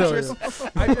 let me tell you.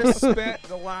 I just spent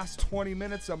the last 20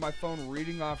 minutes on my phone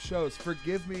reading off shows.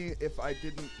 Forgive me if I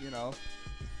didn't,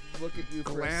 look at you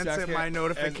Glance for a at second my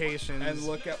notifications. and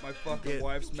look at my fucking Get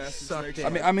wife's message. sucked Make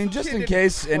in. sure I mean, just she in didn't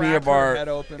case any crack of her our, head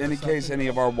open or in case something. any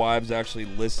of our wives actually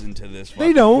listen to this.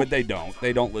 They don't. But they don't.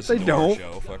 They don't listen They to our don't.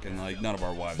 show. Fucking none of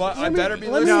our wives. But listen I to better it. be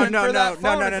Let me- listening No, for that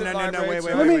phone no, as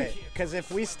it vibrates. wait. Because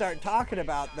if we start talking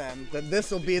about them, then this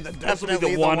will be the This will be the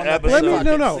definitely one that they Let episode. me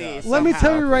fucking no. see Let me tell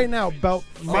somehow. you right now about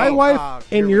my Oh, wife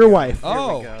here and we your go. wife. Here we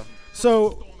Oh. go.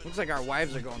 So Looks like our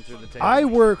wives are going through the table. I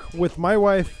work with my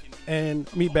wife and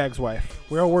Meatbag's wife.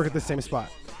 We all work at the same spot.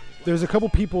 There's a couple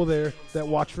people there that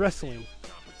watch wrestling.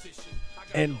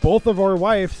 And both of our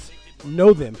wives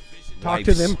know them. Talk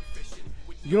to Wives. them.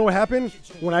 You know what happened?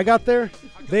 When I got there,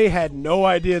 they had no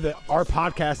idea that our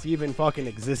podcast even fucking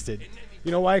existed. You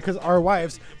know why? Because our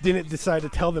wives didn't decide to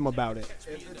tell them about it.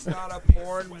 If it's not a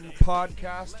porn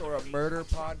podcast or a murder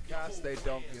podcast, they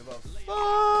don't give a fuck.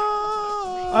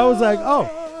 I was like,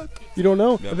 oh, you don't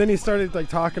know? Yep. But then he started like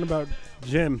talking about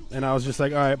Jim, and I was just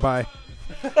like, all right, bye.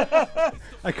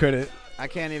 I couldn't. I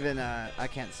can't even. I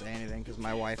can't say anything because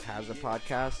my wife has a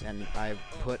podcast, and I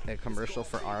put a commercial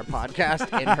for our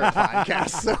podcast in her podcast,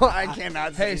 so I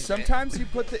cannot. Hey, say sometimes you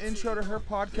put the intro to her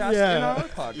podcast Yeah. in our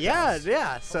podcast.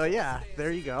 Yeah. So yeah,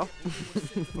 there you go.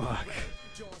 Fuck.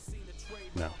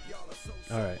 No.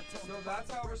 All right. So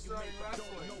that's how we're starting wrestling.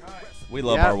 Nice. We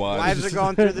love Yeah, our wives. Wives are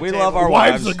going through the We table. love our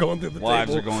Wives wives. are going through the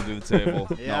Wives table. are going through the table.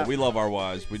 Yeah. No, we love our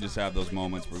wives. We just have those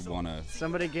moments where we want to.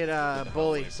 Somebody get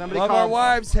Bully. Somebody Love call our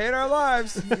wives, hate our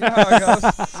lives. You know how it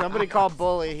goes. Somebody call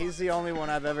Bully. He's the only one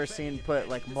I've ever seen put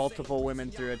like multiple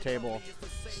women through a table.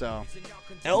 So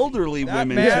Elderly That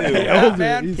women man, too. that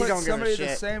man He put don't give a somebody the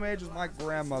shit. same age as my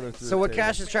grandmother through So the what table.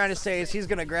 Cash is trying to say is he's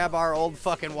gonna grab our old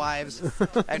fucking wives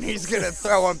and he's gonna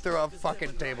throw them through a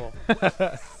fucking table.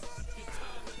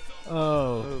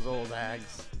 Oh, Those old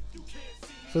hags.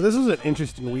 so this was an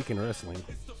interesting week in wrestling.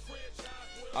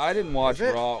 I didn't watch Is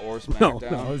it? Raw or No,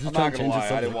 SmackDown. I was just I'm trying not to gonna change the lie, I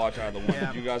didn't subject. watch either one.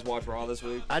 Yeah. Did you guys watch Raw this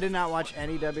week? I did not watch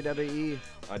any WWE.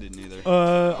 I didn't either.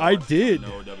 I did, No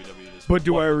WWE this but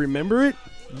do week. I remember it?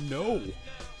 No.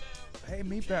 Hey,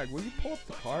 Meatbag, will you pull up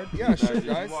the card? Yeah, sure, Did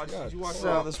guys. you watch, Yeah. did you watch So-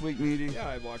 Raw this week, Meaty? Yeah,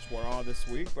 I watched Raw this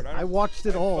week, but I, I watched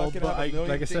it all, fucking but have a I, million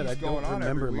like I said, I things going don't on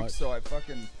remember every week, much. So I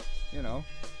fucking,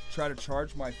 try to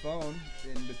charge my phone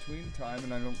in between time,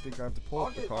 and I don't think I have to pull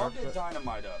up the I'll card. get but-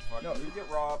 Dynamite up. Fuck, No. You get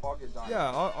Raw up, I'll get Dynamite.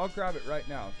 yeah, I'll grab it right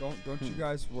now. Don't you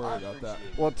guys worry I about that.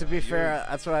 appreciate it. Well, to be fair,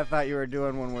 that's what I thought you were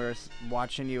doing when we were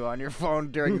watching you on your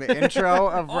phone during the intro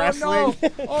of wrestling.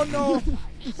 Oh no!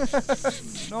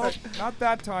 No, not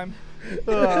that time.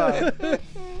 It's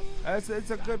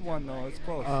a good one though. It's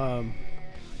close.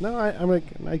 No, I'm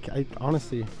like, I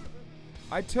honestly,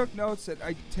 I took notes and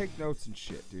I take notes and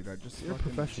shit, dude. I just you're a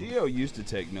fucking- professional. GiO used to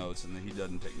take notes, and then he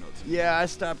doesn't take notes anymore. Yeah, I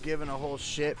stopped giving a whole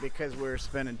shit because we were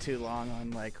spending too long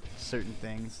on like certain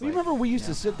things. You like- remember we used yeah.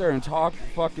 to sit there and talk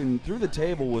fucking through the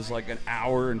table was like an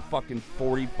hour and fucking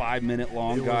 45-minute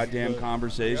long It was goddamn good.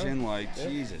 conversation. Like,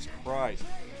 Jesus Christ.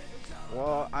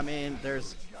 Well, I mean,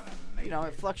 there's,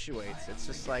 it fluctuates. It's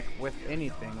just like with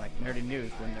anything, like nerdy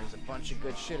news. When there's a bunch of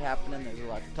good shit happening, there's a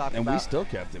lot to talk And about. we still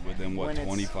kept it within, what, When it's-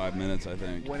 25 minutes, I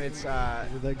think. when it's that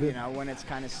good? when it's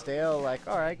kind of stale, like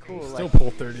all right, cool. Still Like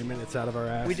pull 30 minutes out of our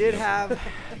ass. we did have,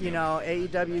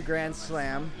 AEW Grand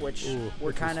Slam, which Ooh, we're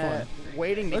which was kind of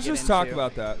waiting to Let's get just talk into.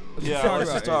 about that. Yeah,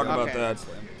 let's just talk it. about Okay. that.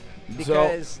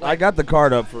 Because, So, I like- got the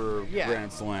card up for Yeah,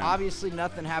 Grand Slam. obviously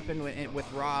nothing happened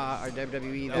with Raw or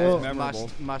WWE that was was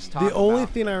memorable. must talk The only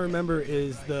about. thing I remember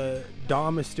is the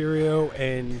Dom Mysterio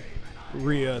and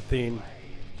Rhea thing.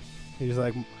 He was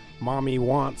like, "Mommy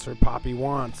wants" or "Poppy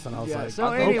wants," and I was Yeah, like, so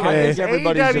I anyway, think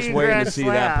everybody's just AEW waiting Grand to see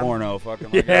that Slam. porno. Fucking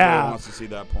like Yeah. everybody wants to see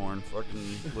that porn.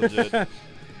 Fucking legit.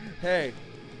 Hey,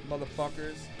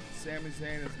 motherfuckers! Sami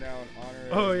Zayn is now an honorary.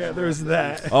 "Oh yeah, member there's of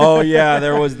that." Oh yeah,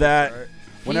 there was that. Right.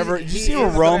 Whenever He did you see where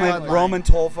is the Roman bloodline.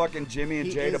 told fucking Jimmy and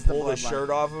He Jay to is the pull the bloodline. shirt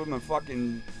off of him, and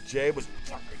fucking Jay was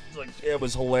fucking like, it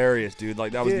was hilarious, dude.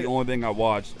 Like that was Dude. the only thing I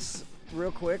watched.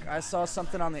 Real quick, I saw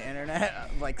something on the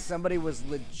internet. Like somebody was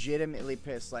legitimately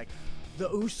pissed. Like the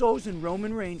Usos and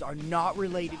Roman Reigns are not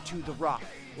related to The Rock.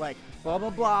 Like blah blah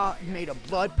blah made a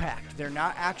blood pact. They're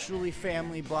not actually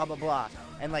family. Blah blah blah.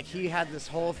 And like he had this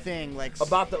whole thing like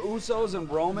About the Usos and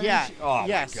Roman? yeah, Oh,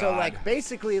 yeah. my So God. like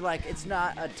basically like it's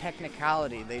not a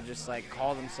technicality. They just like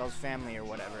call themselves family or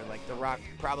whatever. Like The Rock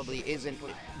probably isn't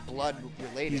blood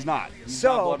related. He's not. He's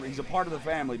So- not blood, he's a part of the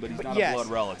family, but he's not yes. a blood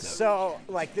relative. So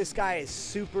like this guy is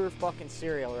super fucking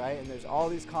serial, right? And there's all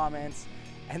these comments,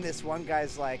 and this one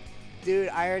guy's like, "Dude,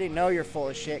 I already know you're full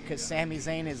of shit because Sami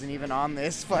Zayn isn't even on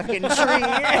this fucking tree."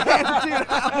 And, dude,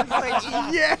 I was like,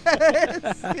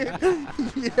 yes, dude,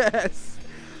 yes.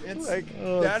 It's Like,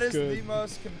 Oh, that it's is good. the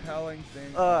most compelling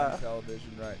thing Uh, on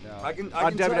television right now. I can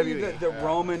On tell you WWE. that Yeah.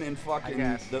 Roman and I fucking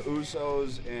guess. the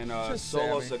Usos and Just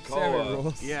Solo Sammy. Sammy Sikoa,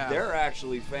 rules. Yeah. they're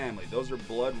actually family. Those are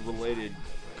blood related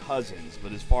cousins.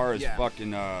 But as far as Yeah.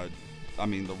 fucking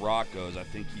The Rock goes, I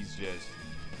think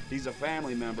he's a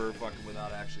family member fucking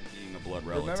without actually being a blood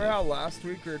relative. Remember how last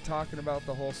week we were talking about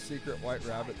the whole secret white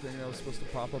rabbit thing that was supposed to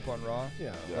pop up on Raw?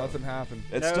 Yeah. Nothing happened.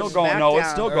 it's No, still it's going. No, it's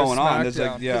SmackDown. still Or going on. It's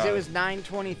like SmackDown. yeah, Because it was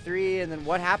 9:23, and then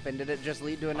what happened? Did it just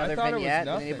lead to another thought it was vignette?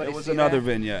 Did nothing. anybody it was see another that?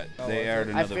 vignette. Oh, They was aired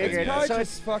it? I another figured. It's vignette. probably So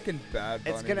just fucking bad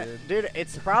Bunny, It's gonna, dude.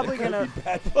 it's probably gonna,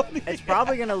 it's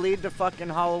probably gonna lead to fucking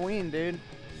Halloween, dude.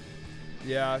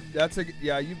 Yeah,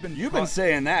 you've been You've been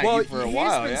saying that well, for a he's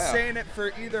while. been Yeah. saying it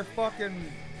for either fucking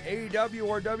AEW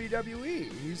or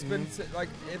WWE. He's been like,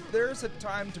 if there's a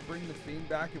time to bring the Fiend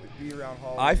back, it would be around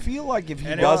Halloween. I feel like if he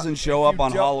And doesn't if show you up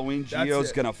on don't- Halloween, that's Gio's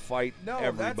it. gonna fight No,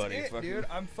 everybody. that's it, Fucking- dude.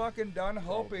 I'm fucking done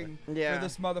hoping Yeah. for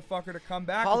this motherfucker to come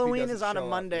back. if he Halloween doesn't is on a show up,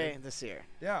 Monday dude. this year.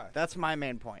 Yeah. That's my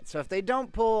main point. So if they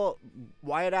don't pull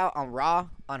Wyatt out on Raw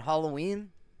on Halloween,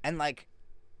 and like,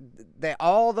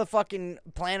 all the fucking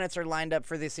planets are lined up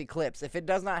for this eclipse. If it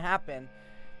does not happen,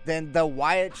 then the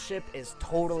Wyatt ship is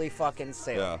totally fucking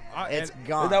sailed. Yeah. It's And-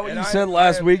 gone. Is that what And you I- said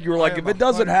last I am- week? You were like, I if am it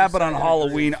doesn't happen on 100%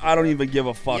 Halloween, agree I don't with even give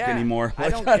a fuck Yeah, anymore. I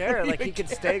Like, don't care. Like, he could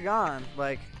stay gone.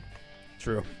 Like,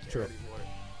 True.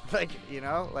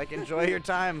 like enjoy your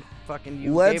time. Fucking,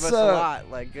 you Let's, gave us a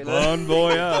lot. Like, good. Bon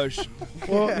voyage.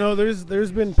 Well, no,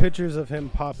 there's been pictures of him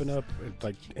popping up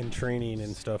like in training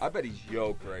and stuff. I bet he's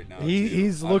yoked right now. He's too. I bet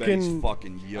he's looking-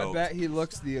 fucking I yoked. bet he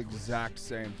looks the exact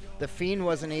same. The Fiend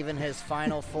wasn't even his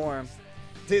final form.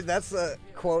 Dude, that's the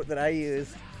quote that I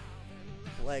used.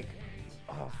 Like,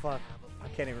 oh fuck, I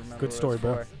can't even remember. Good what it story, was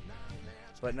bro. for.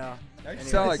 But no. You Anyways.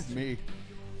 sound like me.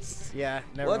 Yeah,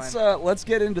 never mind. Let's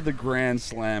get into the Grand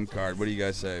Slam card. What do you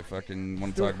guys say? Fucking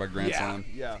want to talk about Grand Slam?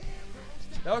 Yeah.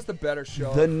 That was the better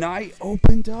show. The night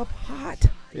opened up hot.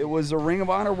 It was a Ring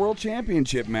of Honor World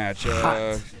Championship match.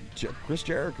 Chris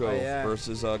Jericho Oh, yeah.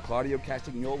 versus Claudio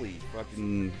Castagnoli.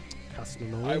 Fucking.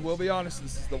 I will be honest,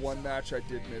 this is the one match I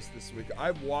did miss this week.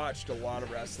 I've watched a lot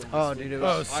of wrestling this Oh, week. dude, it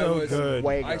Oh, was so I was, good.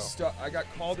 way I go. I got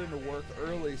called into work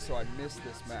early, so I missed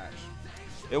this match.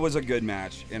 It was a good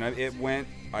match, and it went,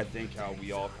 I think, how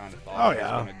we all kind of thought Oh, it was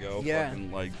yeah. going to go. Yeah.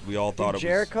 Fucking, like, we all thought Dude, it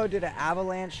Jericho did an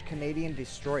avalanche Canadian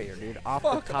destroyer, dude, off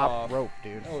Fuck the top off. rope,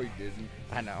 dude. No, he didn't.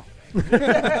 I know.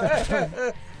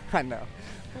 I know.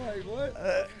 Like, what?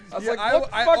 I was Yeah, like,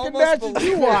 what I fucking almost match did believe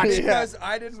you it watch? Because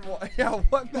I didn't watch. Yeah,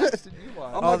 what match did you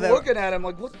watch? I'm Oh, like that- looking at him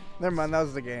like, look. Never mind, that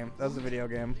was the game. That was the video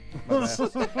game. My bad.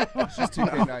 It's just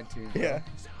 2K19. Yeah.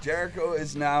 Jericho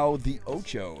is now the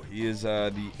Ocho. He is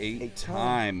the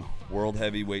eight-time World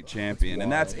Heavyweight Champion, and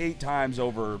that's 8 times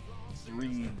over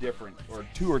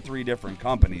 2 or 3 different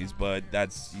companies. But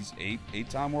he's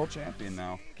eight-time World Champion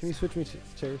now. Can you switch me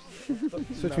chairs?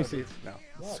 Switch me seats. No.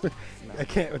 I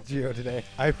can't with Gio today.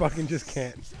 I fucking just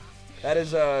can't. That is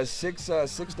 6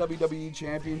 WWE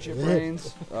Championship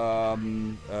reigns,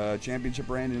 championship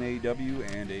reign in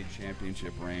AEW, and a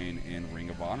championship reign in Ring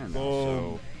of Honor now.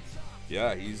 So,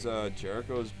 yeah, he's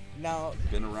Jericho's Now,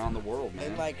 been around the world, man.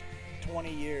 in like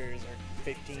 20 years or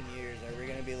 15 years, are we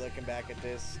going to be looking back at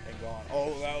this and going,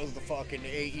 oh, that was the fucking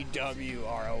AEW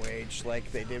ROH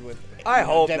like they did with I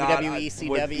hope WWE, not. ECW?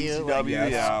 With ECW,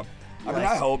 like, yeah. I mean,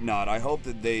 I hope not. I hope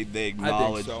that they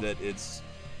acknowledge so. that it's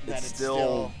That it's still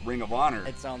still Ring of Honor.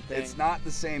 its own thing. It's not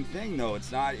the same thing, though.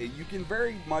 It's not. You can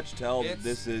very much tell that It's-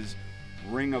 this is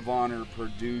Ring of Honor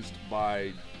produced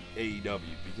by AEW,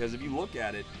 because if you look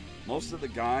at it, most of the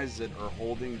guys that are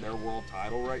holding their world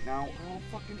title right now are all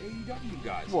fucking AEW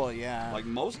guys. Well, yeah. Like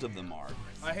most of them are.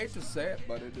 I hate to say it,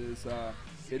 but it is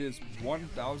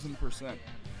 1,000%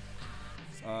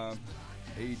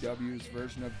 AEW's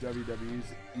version of WWE's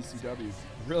ECW. It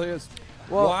really is.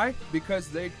 Well- Why? Because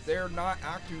they're not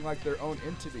acting like their own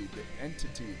entity.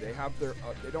 They have their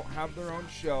they don't have their own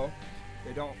show.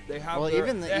 They have well, their,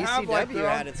 even the they have, like, ECW their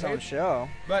had own its own pay- show.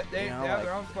 But they, You know, they have like-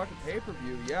 their own fucking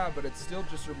pay-per-view, yeah, but it still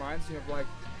just reminds me of like,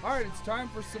 all right, it's time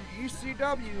for some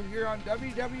ECW here on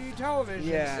WWE television.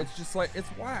 Yeah. It's just like, it's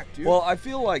whack, dude. Well, I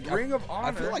feel like Ring of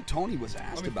I feel Honor- like Tony was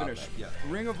asked Let me about finish. that. Yeah.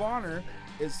 Ring of Honor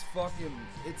is fucking,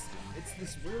 it's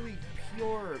this really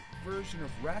pure version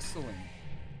of wrestling.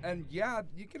 And yeah,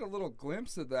 you get a little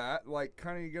glimpse of that, like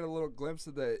kind of you get a little glimpse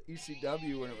of the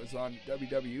ECW when it was on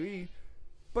WWE.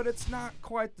 But it's not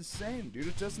quite the same, dude.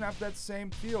 It doesn't have that same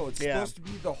feel. It's Yeah. supposed to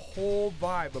be the whole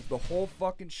vibe of the whole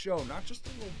fucking show, not just a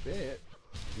little bit,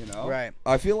 you know? Right.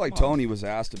 I feel like Tony was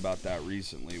asked about that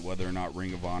recently, whether or not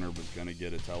Ring of Honor was going to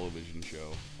get a television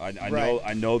show.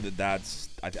 I know that's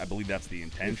I believe that's the You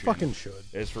intention. fucking should.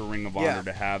 Is for Ring of Yeah. Honor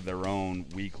to have their own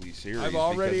weekly series. I've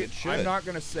already. Because it should. I'm not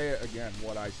gonna say it again.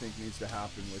 What I think needs to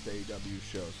happen with AEW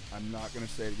shows. I'm not gonna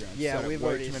say it again. I've Yeah, said it we've way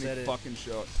already too many said it. fucking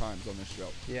times on this show.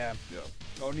 Yeah. Yeah.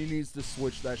 Tony needs to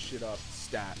switch that shit up.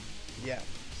 Stat. Yeah.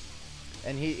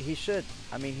 And he should.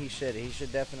 I mean, he should. He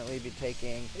should definitely be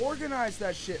taking Organize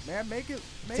that shit, man. Make it.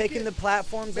 taking the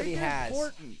platforms that make he it has.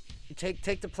 important.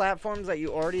 Take the platforms that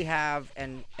you already have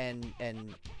and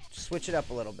switch it up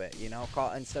a little bit. You know,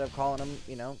 instead of calling them,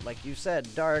 you know, like you said,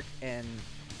 dark and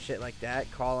shit like that,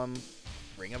 call them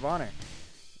Ring of Honor.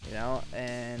 You know,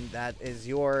 and that is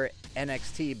your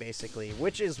NXT basically,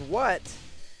 which is what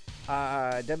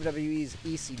WWE's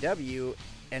ECW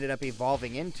ended up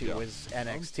evolving into, Yeah. was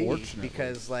NXT, Unfortunately.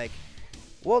 because like,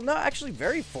 well, no, actually,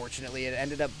 very fortunately, it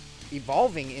ended up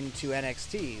evolving into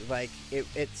NXT. Like it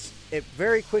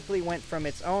very quickly went from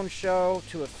its own show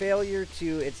to a failure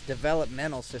to its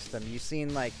developmental system. You've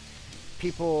seen like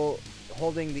people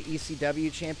holding the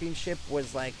ECW championship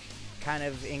was like kind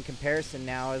of in comparison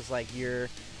now as like your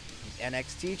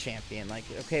NXT champion. Like,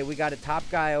 okay, we got a top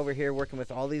guy over here working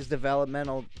with all these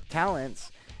developmental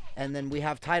talents, And then we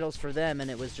have titles for them,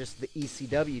 and it was just the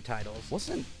ECW titles.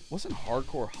 Wasn't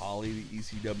Hardcore Holly the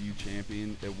ECW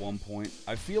champion at one point?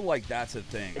 I feel like that's a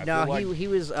thing. I No, feel like, he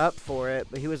was up for it,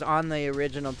 but he was on the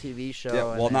original TV show. yeah,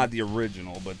 and well, then not the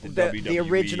original, but the WWE. the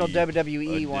original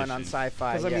WWE one on edition.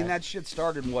 Sci-Fi. Because I yeah. mean, that shit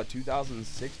started in what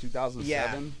 2006, 2007.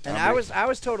 Yeah, and I mean, I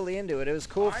was totally into it. It was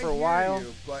cool for a hear while.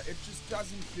 you, but it just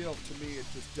doesn't feel to me. It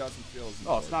just doesn't feel. As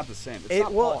Oh, it's not the same. It's It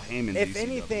not well, Paul Heyman's if ECW.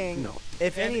 anything, No.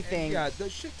 if And anything, yeah, the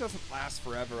shit doesn't last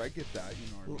forever. I get that.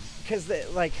 You know what I mean?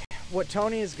 because like what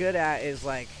Tony is good at is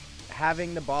like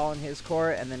having the ball in his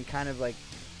court and then kind of like,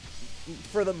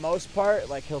 for the most part,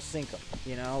 like he'll sink them.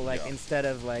 You know, like Yeah. instead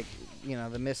of like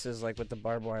the misses like with the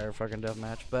barbed wire fucking death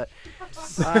match, but.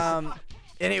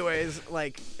 Anyways,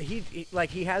 like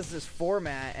he has this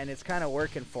format and it's kind of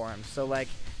working for him. So like,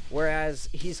 whereas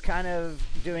he's kind of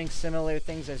doing similar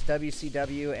things as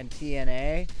WCW and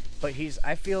TNA, but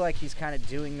I feel like he's kind of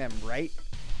doing them right.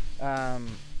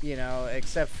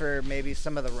 Except for maybe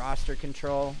some of the roster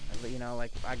control.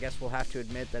 Like I guess we'll have to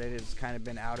admit that it has kind of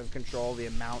been out of control, the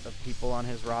amount of people on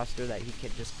his roster that he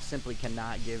simply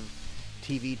cannot give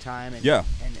TV time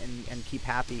and keep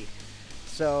happy.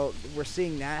 So we're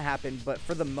seeing that happen, but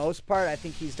for the most part, I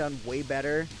think he's done way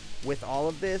better with all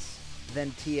of this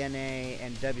than TNA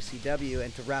and WCW.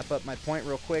 And to wrap up my point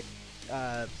real quick,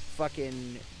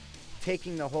 fucking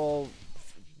taking the whole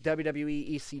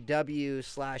WWE ECW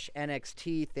 /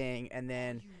 NXT thing and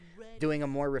then doing a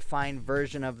more refined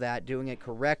version of that, doing it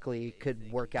correctly,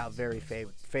 could work out very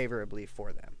favorably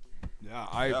for them.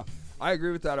 Yeah, I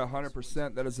agree with that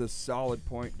 100%. That is a solid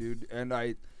point, dude. And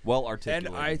well articulated.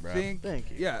 And I Brad. think, Thank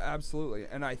you. yeah, absolutely.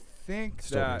 And I think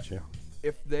Still that hate you.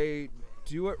 if they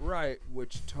do it right,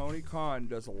 which Tony Khan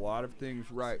does a lot of things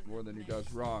right more than he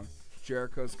does wrong,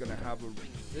 Jericho's gonna have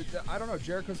I don't know.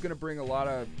 Jericho's gonna bring a lot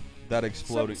of that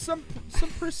exploding. some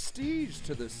prestige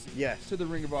to this. Yes. To the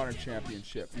Ring of Honor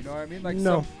Championship. You know what I mean? Like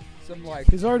No. some like.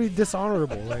 He's already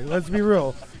dishonorable. Like, let's be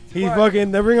real. He Right.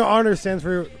 fucking the Ring of Honor stands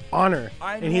for honor,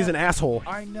 I and he's know. an asshole.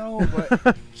 I know,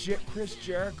 but Chris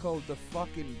Jericho, the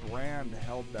fucking brand,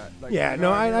 held that. Like, Yeah, you know no,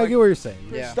 what I mean? I Like, get what you're saying.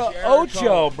 Yeah. The Jericho.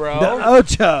 Ocho, bro. The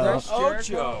Ocho. Chris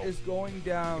Jericho Ocho. is going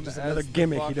down Just as another the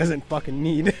gimmick he fucking- doesn't fucking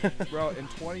need. Bro, in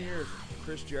 20 years,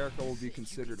 Chris Jericho will be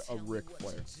considered a Ric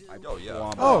Flair. Oh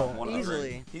yeah. Oh, One of the easily.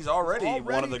 great- He's already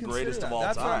one of the consider greatest that. of all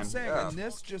That's time. what I'm saying, Yeah. and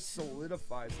this just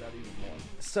solidifies that even more,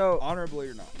 So honorably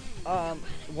or not.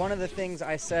 one of the things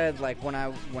I said, like when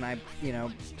I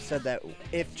said that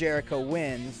if Jericho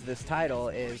wins this title,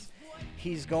 is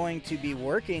he's going to be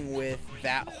working with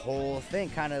that whole thing,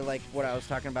 kind of like what I was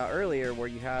talking about earlier, where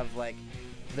you have like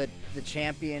the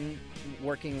champion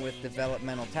working with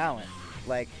developmental talent.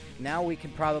 Like now we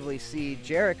can probably see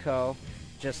Jericho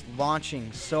just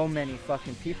launching so many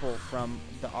fucking people from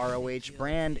the ROH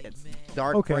brand,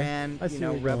 Dark Okay, brand, I see where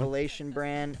you're going. Revelation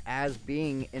brand, as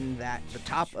being in the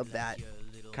top of that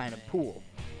kind of pool.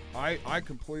 I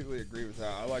completely agree with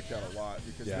that. I like that a lot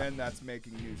because Yeah. then that's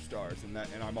making new stars, and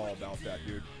I'm all about that,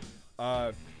 dude.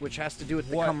 Which has to do with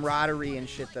the What- camaraderie and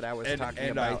shit that I was And- talking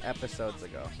and about episodes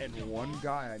ago. And one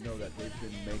guy I know that they've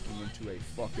been making into a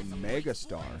fucking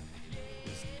megastar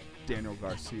is Daniel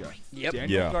Garcia. Yep.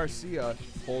 Daniel Yeah. Garcia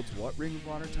holds what Ring of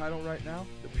Honor title right now?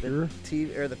 Pure?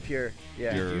 The pure.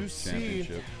 Yeah. Pure. You see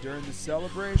Championship. during the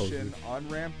celebration on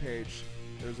Rampage,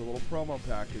 there's a little promo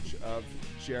package of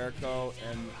Jericho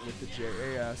and with the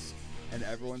JAS, and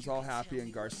everyone's all happy,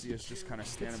 and Garcia's just kind of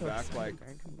standing back like,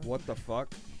 what the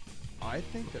fuck? I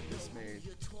think that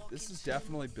this is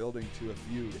definitely building to a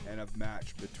feud and a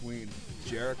match between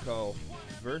Jericho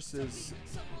versus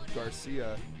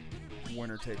Garcia.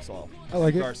 Winner takes all. I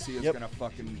like it. Garcia's Yep. gonna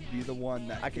fucking be the one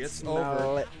that I can gets smell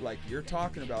over, it. like you're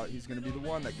talking about. He's gonna be the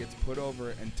one that gets put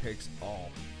over and takes all.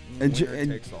 And, Winner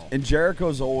takes all. and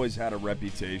Jericho's always had a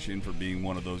reputation for being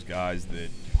one of those guys that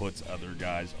puts other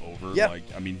guys over. Yep. Like,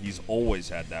 I mean, he's always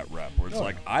had that rep where it's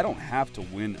like, I don't have to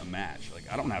win a match. Like,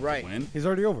 I don't have Right. to win. He's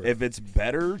already over. If it's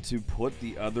better to put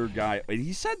the other guy, and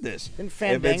he said this. Didn't if it's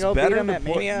Fandango better beat him to at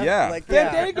put- Mania? Yeah, Like,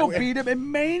 yeah. Fandango beat him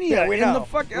in Mania. Yeah, we in know. the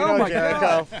fuck. We Oh know my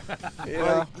Jericho. god. You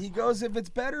know? He goes, if it's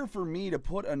better for me to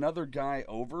put another guy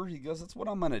over, he goes, that's what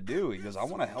I'm gonna do. He goes, I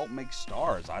want to help make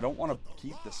stars. I don't want to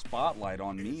keep the spotlight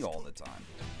on me all the time.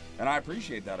 And I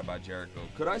appreciate that about Jericho.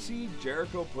 Could I see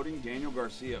Jericho putting Daniel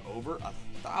Garcia over?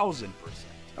 1,000%.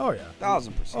 Oh yeah.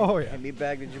 1,000%. Oh yeah. Hey,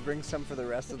 Meatbag, did you bring some for the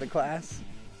rest of the class?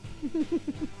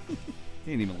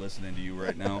 He ain't even listening to you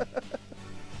right now.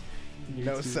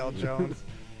 No Cell Jones.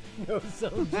 No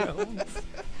Cell Jones.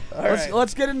 All right.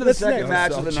 Let's get into the Let's second next.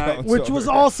 match of the night. Which was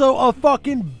also a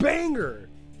fucking banger.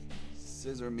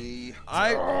 Scissor me.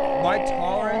 My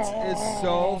tolerance is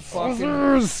so fucking.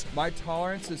 Scissors. My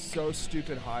tolerance is so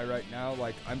stupid high right now.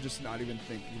 Like I'm just not even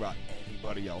thinking about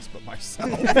anybody else but myself.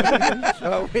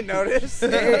 Oh, we noticed.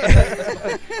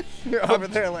 You're over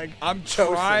there like I'm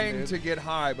chosen, trying dude. to get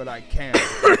high, but I can't.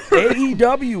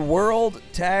 AEW World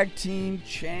Tag Team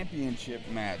Championship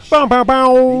match. Bow, bow,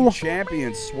 bow. The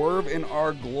champions Swerve in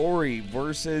Our Glory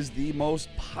versus the most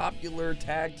popular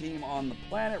tag team on the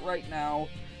planet right now,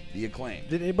 The Acclaim.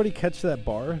 Did anybody catch that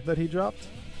bar that he dropped?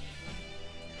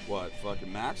 What,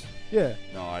 fucking Max? Yeah.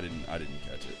 No, I didn't catch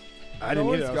it. I didn't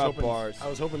always either. got I was hoping, bars. I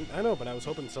was hoping. I know, but I was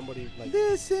hoping somebody like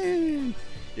Listen.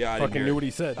 Yeah, I didn't fucking hear knew it. what he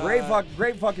said.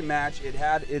 Great fucking match. It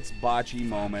had its botchy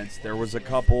moments. There was a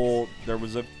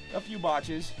few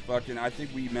botches. Fucking, I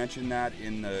think we mentioned that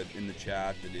in the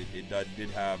chat that it did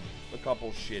have a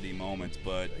couple shitty moments,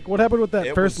 but What happened with that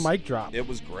it first was- mic drop? it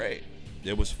was great.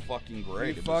 It was fucking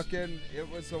great. It was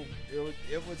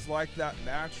like that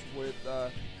match with.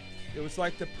 It was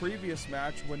like the previous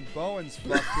match when Bowens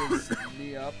fucked his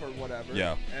knee up or whatever.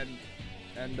 Yeah.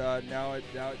 And now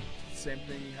same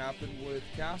thing happened with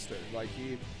Caster. Like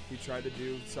he tried to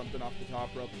do something off the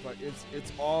top rope, but it's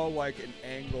all like an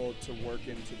angle to work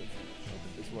into the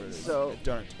finish. Is what it is. So, I've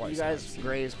done it twice. You now, I've guys seen it.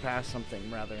 grazed past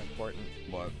something rather important.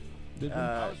 What? Did we?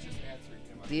 I was just answering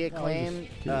him. The Acclaim.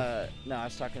 just curious. No, I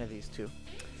was talking to these two.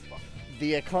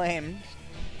 The Acclaim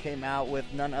came out with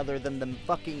none other than the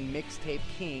fucking mixtape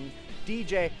king,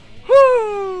 DJ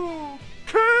Who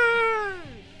Kid.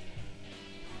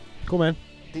 Cool, man.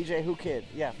 DJ Who Kid.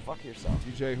 Yeah, fuck yourself.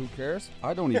 DJ, who cares?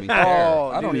 I don't even care.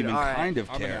 Oh, I don't dude, even alright. kind of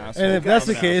I'm an care. asshole. And if that's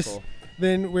the I'm an case, asshole.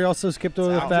 then we also skipped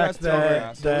over the out. fact Just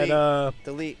over that it.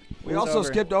 Delete. We It's also over.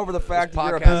 skipped over the fact that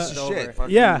you're a podcast piece is of over. shit.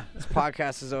 Fucking- yeah. This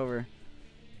podcast is over.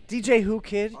 DJ Who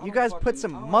Kid, I you don't guys fucking- put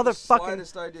some I don't have the motherfucking.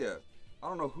 slightest idea. I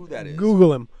don't know who that is.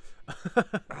 Google him. Oh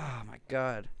my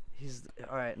god. He's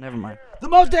all right. Never mind. The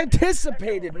most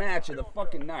anticipated match of the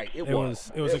fucking night. It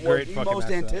was a great the fucking most match,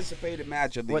 though. anticipated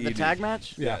match of the What, the evening. tag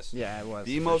match? Yeah. Yes. Yeah, it was.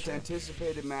 The for most sure.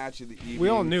 anticipated match of the evening. We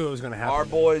all knew it was gonna happen. Our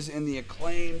boys in the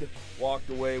Acclaimed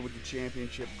walked away with the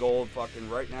championship gold. Fucking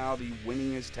right now, the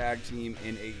winningest tag team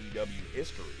in AEW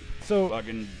history. So,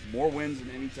 Fucking more wins than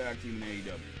any tag team in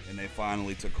AEW, and they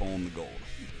finally took home the gold.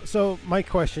 so my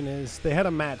question is, they had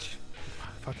a match,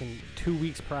 fucking 2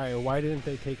 weeks prior. Why didn't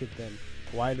they take it then?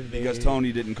 Why did they? Because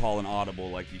Tony didn't call an audible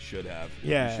like he should have.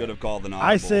 Yeah. He should have called an audible.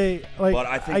 I say, like, but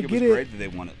I think it was get great that they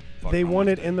won it. Fucking They on won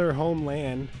it Wednesday. in their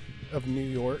homeland of New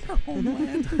York.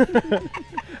 Homeland.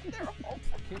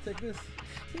 Can't take this.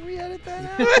 Can we edit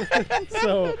that out?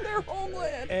 So, Their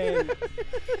homeland. and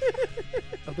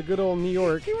of the good old New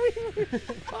York.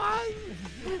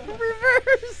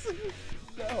 Reverse.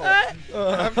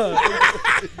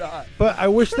 Absolutely not. But I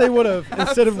wish they would have,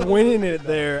 instead of winning it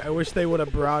there, I wish they would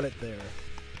have brought it there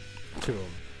to them.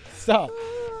 Stop.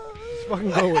 Just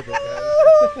fucking go with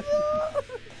it,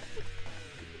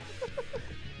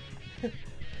 guys.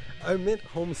 I meant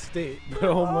home state, but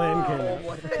homeland came out.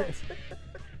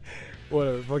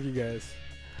 Whatever, fuck you guys.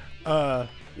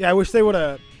 Yeah, I wish they would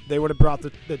have brought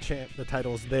the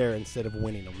titles there instead of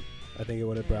winning them. I think it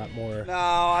would have brought more. No,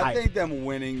 I hype. think them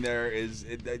winning there is.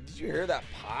 Did you hear that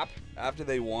pop after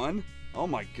they won? Oh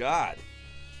my god.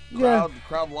 Yeah. The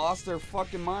crowd lost their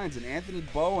fucking minds, and Anthony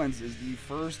Bowens is the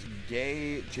first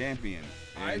gay champion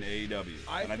in AEW.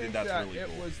 I and I think think that's that really it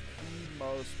cool. was the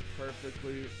most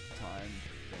perfectly timed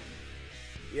thing.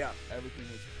 Yeah. Everything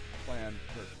was planned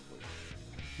perfectly.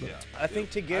 Yeah. I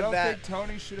think to I give don't that. think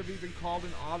Tony should have even called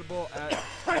an audible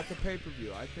at the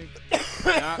pay-per-view. I think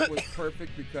that was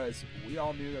perfect because we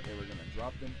all knew that they were going to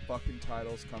drop them fucking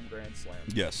titles come Grand Slam.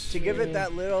 Yes. To give it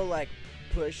that little like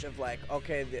push of like,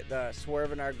 okay, the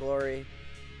Swerve in Our Glory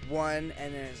won,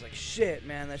 and then it's like, shit,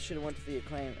 man, that should have went to the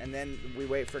Acclaim, and then we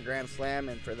wait for Grand Slam,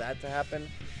 and for that to happen,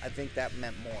 I think that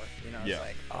meant more. You know, it's Yeah.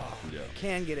 like, oh, Yeah. I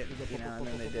can get it, you know, and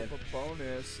then they did.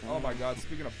 Bonus. Oh my god,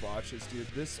 speaking of botches, dude,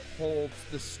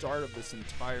 the start of this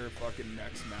entire fucking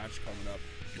next match coming up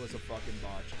was a fucking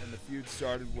botch. And the feud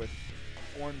started with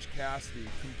Orange Cassidy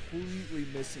completely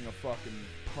missing a fucking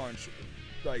punch,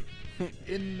 like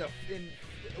in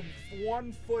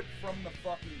 1 foot from the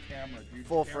fucking camera, dude.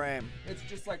 Full The camera- frame. It's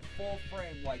just like full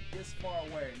frame, like this far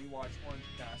away, and you watch Orange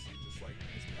Cassidy just like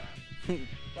this back.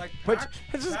 Like,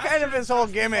 Which is kind of his whole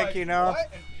gimmick, like, you know?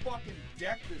 What? And fucking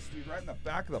deck this dude right in the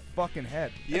back of the fucking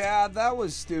head. Yeah, that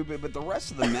was stupid, but the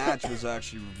rest of the match was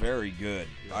actually very good.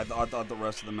 I thought the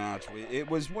rest of the match, it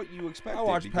was what you expected. I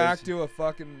watched because- Pac do a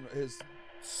fucking his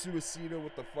suicida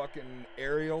with the fucking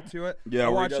aerial to it. Yeah, I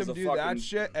where he watched does him the do fucking- that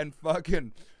shit and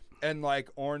fucking and like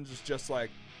Orange is just like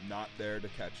not there to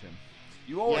catch him.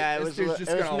 You always, Yeah, it this was dude's li-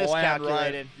 just it was gonna land right.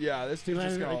 miscalculated. Yeah, this dude's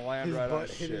just gonna land his right butt on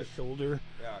his hit shit. his shoulder,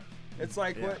 Yeah, it's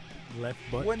like Yeah. left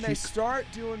butt when they cheek. start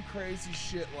doing crazy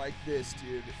shit like this,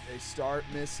 dude. They start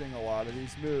missing a lot of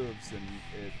these moves, and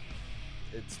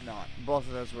it's not. Both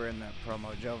of those were in the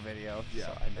promo Joe video. Yeah,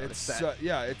 so I noticed that.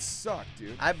 yeah, it sucked,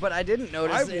 dude. But I didn't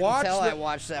notice I it watched until the- I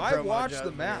watched that. I promo watched Joe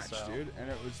the video, match, so. dude, and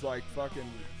it was like fucking.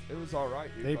 It was all right,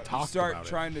 dude. They but you talked start about it.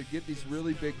 trying to get these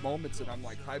really big moments, and I'm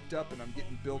like hyped up, and I'm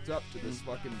getting built up to this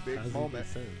fucking big As he moment.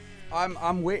 says.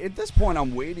 I'm wait at this point.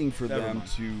 I'm waiting for Never them mind.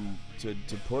 to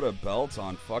put a belt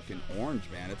on fucking Orange,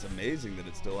 man. It's amazing that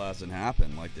it still hasn't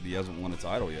happened. Like that he hasn't won a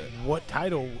title yet. What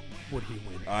title would he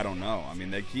win? I don't know. I mean,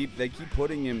 they keep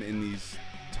putting him in these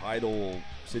title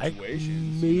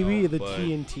situations. Maybe you know, the but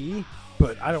TNT,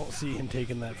 but I don't see him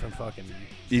taking that from fucking.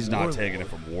 He's not Wardlow. taking it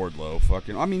from Wardlow.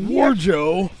 Fucking. I mean,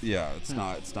 Joe. yeah, it's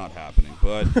not happening.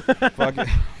 But fucking.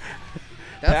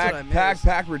 That's what I missed.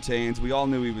 Pac retains. We all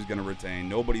knew he was going to retain.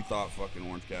 Nobody thought fucking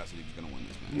Orange Cassidy was going to win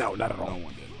this match. No, not at all. No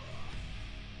one did.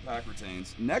 Pac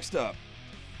retains. Next up,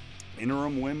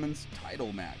 interim women's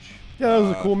title match. Yeah, that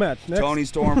was a cool match. Next. Toni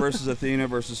Storm versus Athena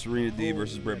versus Serena Deeb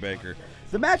versus Britt Baker.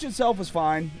 The match itself was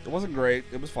fine. It wasn't great.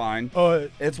 It was fine.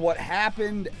 It's what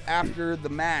happened after the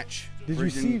match. Did you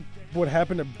see what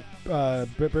happened to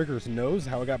Britt Baker's nose?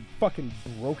 How it got fucking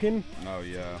broken? Oh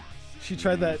yeah. She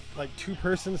tried that like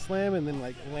two-person slam and then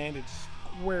like landed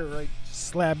square right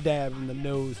slab dab in the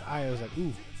nose. I was like,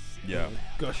 ooh. Yeah.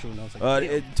 Gushing. I was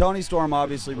like, Toni Storm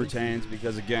obviously retains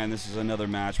because again, this is another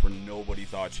match where nobody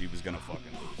thought she was gonna fucking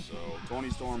lose. So Toni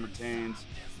Storm retains.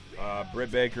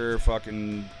 Britt Baker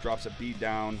fucking drops a beat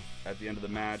down at the end of the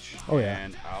match. Oh, yeah.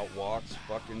 And out walks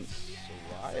fucking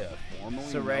Saraya, formerly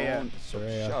Saraya. known.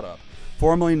 Saraya. Shut up.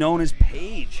 Formerly known as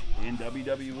Paige in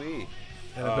WWE.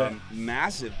 And I bet-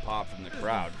 Massive pop from the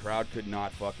crowd. Crowd could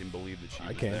not fucking believe that she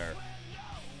was can. there.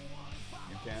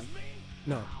 You can?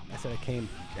 no, I said I came.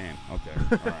 Came.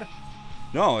 Okay. All right.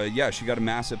 No, yeah, she got a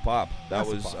massive pop. That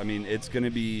Massive was, pop. I mean, it's going to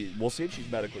be, we'll see if she's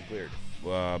medically cleared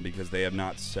because they have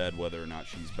not said whether or not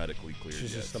she's medically cleared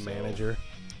She's yet. just the so manager.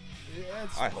 Yeah,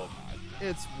 I hope not.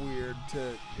 It's weird to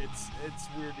it's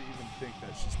weird to even think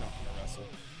that she's not gonna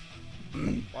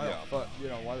wrestle. Why Yeah. the fuck? You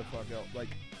know why the fuck else? Like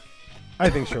I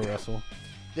think she'll wrestle.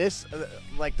 This,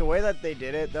 like the way that they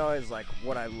did it though, is like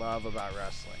what I love about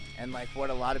wrestling, and like what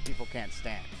a lot of people can't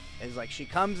stand is like she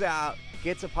comes out,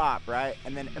 gets a pop, right,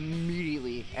 and then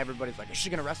immediately everybody's like, is she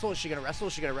gonna wrestle? Is she gonna wrestle?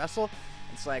 Is she gonna wrestle?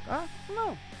 It's like,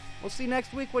 no, we'll see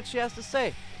next week what she has to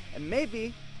say, and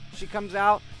maybe she comes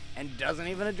out and doesn't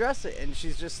even address it, and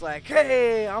she's just like,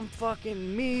 hey, I'm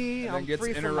fucking me, And then I'm gets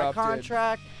free from my interrupted.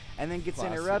 contract. And then gets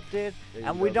Classic. interrupted,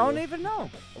 and we don't AEW. even know.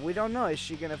 We don't know. Is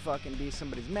she gonna fucking be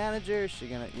somebody's manager? Is she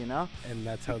gonna, you know? And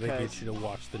that's how they Because get you to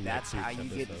watch the That's next how week's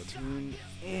you get episode. tuned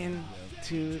in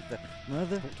to the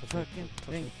motherfucking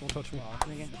thing. Don't touch me.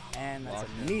 And that's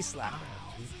a knee slapper.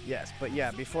 Yes, but yeah,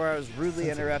 before I was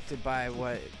rudely interrupted by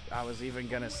what I was even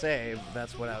gonna say,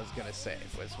 that's what I was gonna say,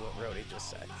 was what Rody just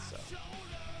said. So,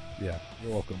 Yeah,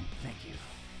 you're welcome. thank you.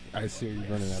 I see you're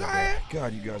running out of breath.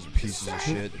 God, you guys are pieces of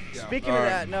shit. Speaking of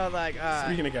that, no, like,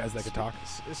 Speaking of guys that could talk,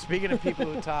 speaking of people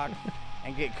who talk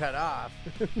and get cut off,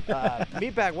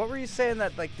 Meatbag, what were you saying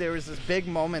that like there was this big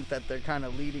moment that they're kind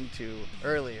of leading to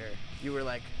earlier? You were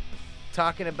like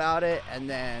talking about it, and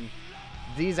then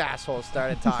these assholes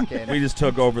started talking. We just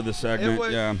took over the segment.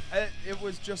 it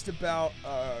was just about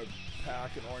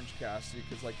Pac and Orange Cassidy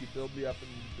because like you build me up and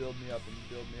you build me up and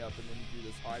you build me up and then you do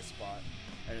this high spot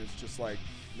and it's just like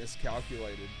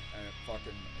miscalculated and it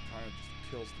fucking kind of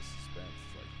just kills the suspense.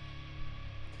 It's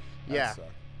like that Yeah.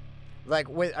 sucked. Like,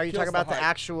 wait, are you Kills talking about the the hype.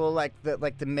 actual like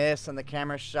the miss and the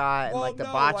camera shot and Well, like the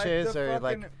no, botches, the or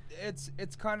fucking- like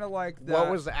it's kind of like that.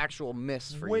 what was the actual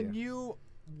miss for when you?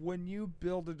 when you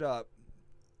build it up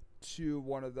to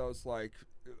one of those, like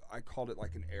I called it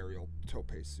like an aerial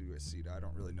tope suicida. I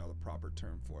don't really know the proper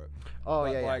term for it. Oh,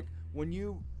 But yeah, yeah. like when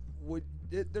you would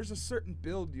there's a certain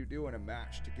build you do in a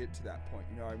match to get to that point,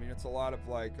 you know what I mean? It's a lot of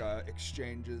like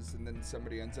exchanges and then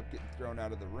somebody ends up getting thrown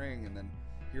out of the ring and then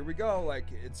here we go, like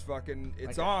it's Okay.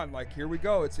 on, like here we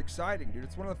go, it's exciting, dude.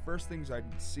 It's one of the first things I'd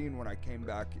seen when I came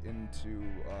back into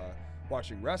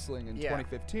watching wrestling in Yeah.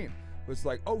 2015. Was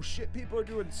like, oh shit, people are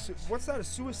doing what's that, a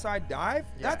suicide dive?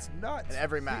 Yeah. That's nuts. In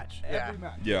every match. Every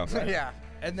match. Yeah. Yeah.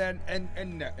 And then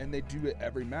and they do it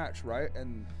every match, right?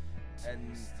 And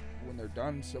when they're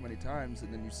done so many times,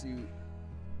 and then you see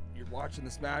you're watching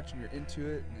this match and you're into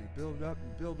it, and they build up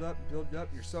and build up and build up,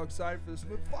 and you're so excited for this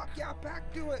move. Fuck yeah,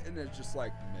 Pac, do it! And it's just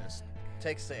like missed.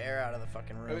 Takes the air out of the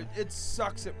fucking room. It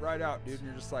sucks it right out, dude. And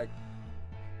you're just like,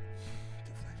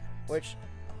 Which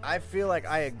I feel like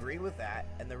I agree with that,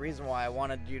 and the reason why I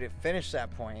wanted you to finish that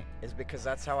point is because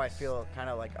that's how I feel kind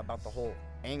of like about the whole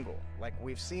angle. Like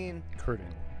we've seen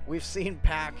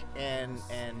Pac and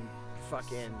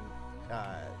fucking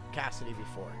Cassidy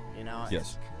before, you know.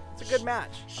 Yes. It's a good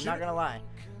match. I'm not gonna lie,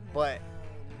 but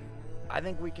I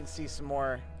think we can see some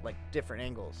more like different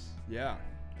angles. Yeah.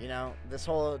 You know, this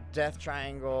whole death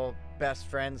triangle, best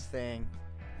friends thing.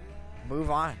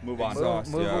 Move on. Move on.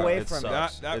 Move away it from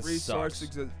sucks. That It resource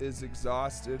sucks. is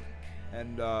exhausted,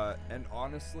 and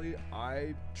honestly,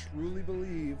 I truly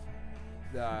believe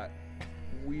that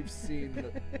we've seen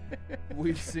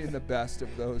the best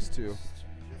of those two. Your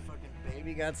fucking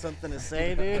baby got something to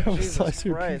say, dude. Jesus Slice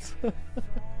your Christ. pizza.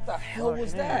 What the hell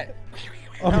was that?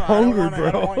 I'm No, hungry, I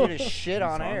bro. don't want you to shit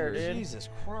on He's air, hungry. dude. Jesus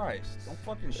Christ! Don't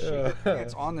fucking shit your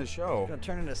pants on the show. Gonna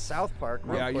turn into South Park.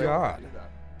 Real Yeah, quick. you God. do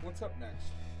that. What's up next?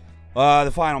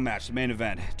 The final match, the main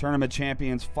event, Tournament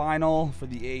Champions Final for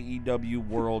the AEW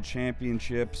World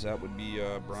Championships. That would be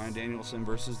Bryan Danielson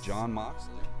versus Jon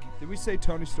Moxley. Did we say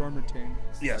Tony Storm retained?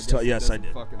 Yes, I guess it yes, I doesn't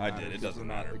did. fucking I matter did. It because doesn't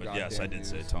we're not matter, the but yes, I goddamn did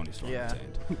say news. Tony Storm Yeah.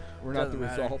 retained. We're not the Doesn't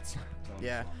matter. results.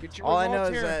 Yeah. Get your All I know results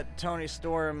is here. that Tony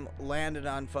Storm landed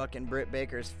on fucking Britt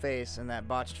Baker's face in that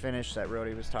botched finish that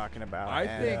Rhodey was talking about. I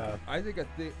and-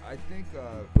 think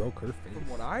Broke her face. from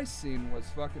what I seen was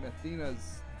fucking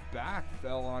Athena's back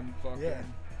fell on fucking. Yeah.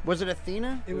 Was it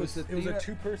Athena? It was a Athena-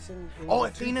 two-person. Oh,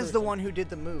 Athena's the one who did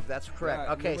the move. That's correct.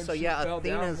 Yeah, Okay, when so she yeah, fell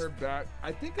down, Athena's her back.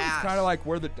 I think it was ass. kind of like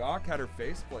where the doc had her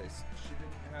face placed. She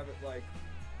didn't have it like.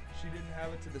 She didn't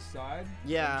have it to the side.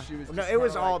 yeah. and She was No, just it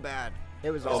was kinda all like, bad.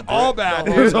 It was All all bad.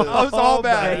 The It was whole- all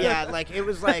bad. Yeah, like it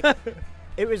was like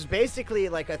it was basically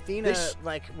like Athena This-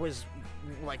 like was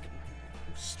like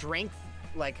strength,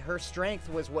 like her strength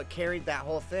was what carried that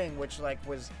whole thing, which like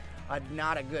was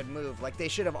not a good move. Like they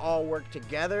should have all worked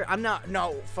together. I'm not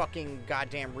no fucking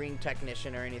goddamn ring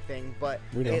technician or anything, but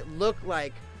We know. it looked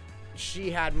like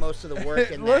she had most of the work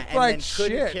It in looked that and like then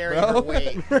couldn't shit, carry bro. her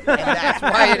weight. And that's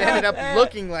why it ended up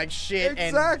looking like shit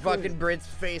Exactly. and fucking Britt's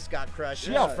face got crushed.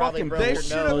 Yeah, She probably fucking broke They her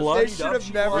should nose. have. They Bloodied should up have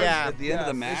she never. was Yeah. at the end of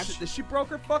the they match. She broke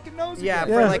her fucking nose. Yeah,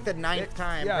 again. for Yeah. like the ninth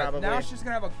time, Yeah, probably. now she's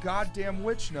gonna have a goddamn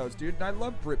witch nose, dude. And I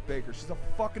love Britt Baker. She's a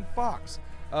fucking fox.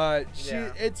 Yeah.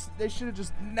 They should have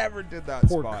just never did that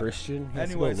Poor spot. Christian. He has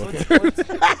to go Anyways, look let's,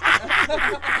 at-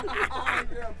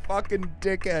 You're a fucking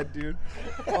dickhead, dude.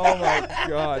 Oh my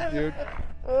god, dude.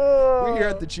 We here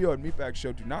at the GiO and Meatbag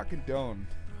Show do not condone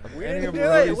We any didn't of do it.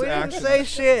 Rody's We didn't actions. say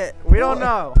shit. We don't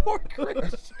know. Poor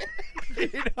Christian.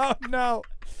 We don't know.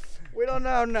 We don't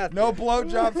know nothing. No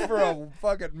blowjobs for a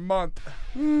fucking month.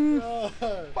 We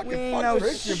Fuck know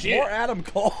Christian, shit. poor Adam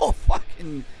Cole.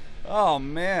 Fucking. Oh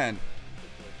man.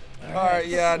 All right,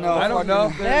 yeah, no. I don't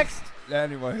fucking- know. Next.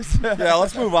 Anyways. Yeah,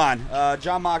 let's move on.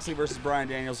 Jon Moxley versus Bryan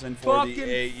Danielson for the Fucking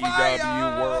AEW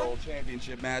fire! World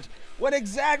Championship match. Went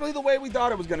exactly the way we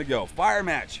thought it was gonna go. Fire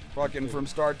match, fucking from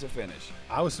start to finish.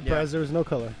 I was surprised there was no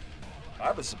color.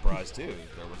 I was surprised too.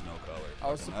 There was no color.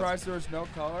 I was Fucking surprised there was no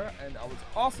color, and I was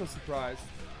also surprised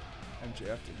MJF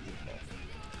didn't get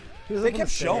involved. They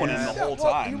kept showing him the whole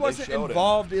well, time. He They wasn't showed him.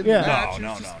 involved in Yeah. the match. No, He no,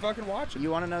 was just no. fucking watching.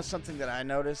 You want to know something that I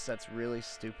noticed that's really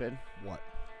stupid? What?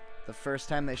 The first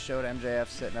time they showed MJF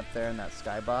sitting up there in that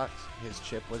skybox, his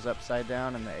chip was upside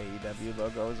down and the AEW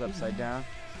logo was upside down.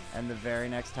 And the very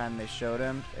next time they showed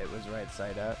him, it was right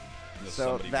side up. Just So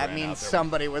somebody that ran means out there.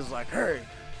 somebody was like, "Hey,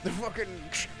 the fucking,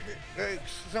 hey,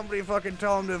 somebody fucking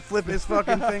tell him to flip his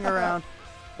fucking thing around."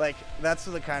 Like that's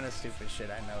the kind of stupid shit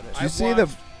I noticed. I see the-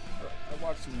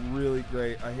 watched some really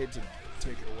great. I hate to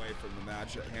take it away from the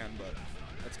match at hand, but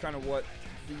that's kind of what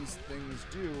these things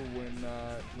do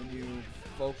when you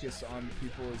focus on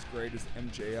people as great as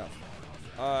MJF.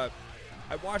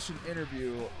 I watched an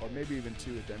interview, or maybe even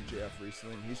two, with MJF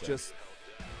recently, and he's just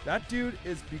that dude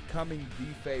is becoming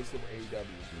the face of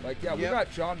AEW. Like, yeah, we Yep.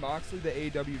 got Jon Moxley, the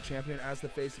AEW champion, as the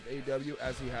face of AEW,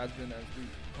 as he has been, as we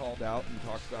called out and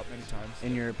talked about many times.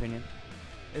 In your opinion?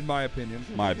 In my opinion,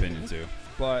 My opinion too.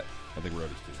 but I think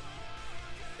Rody's too.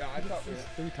 yeah, I thought He's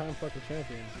three-time fucking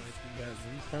champion. Like,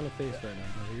 he's kind of face right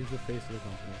now. Bro. He's the face of the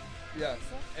company. yes,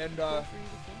 and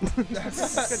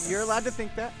You're allowed to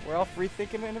think that. We're all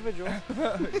free-thinking individuals.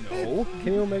 no,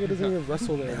 Kenny Omega doesn't even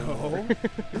wrestle there no, anymore.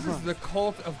 this is the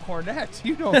cult of Cornette.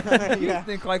 You don't, you Yeah.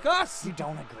 think like us. You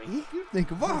don't agree? You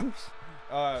think of us.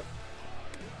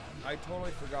 I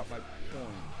totally forgot my point.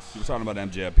 You're talking about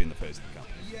MJF being the face of the company.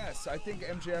 Yes, I think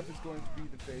MJF is going to be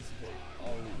the face of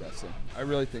All Elite Wrestling. I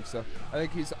really think so. I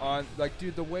think he's on, like,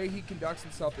 dude, the way he conducts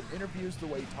himself in interviews, the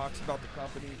way he talks about the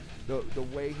company, the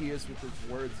way he is with his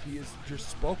words, he is your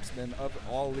spokesman of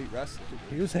All Elite Wrestling.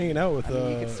 He was hanging out with I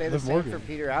mean, you could say the Liv same Morgan. for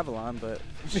Peter Avalon, but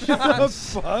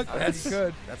Fuck. That's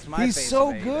good. that's my He's face so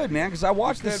of AEW. good, man. Because I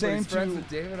watched the Good, but same he's friends two, with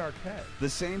David Arquette. the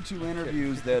same two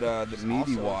interviews that Meaty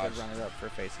Also a good watched. runner-up for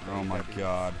face of Oh my AEW.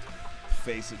 God,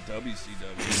 face at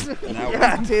WCW. And that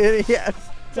Yeah, was- dude. Yes.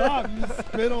 Stop. You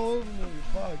spit all over me.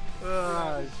 Fuck.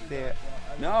 Oh shit.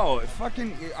 No,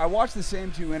 fucking. I watched the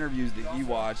same two interviews that you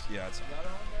watched. Yeah,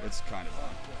 it's kind of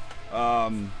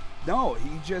fun. No, he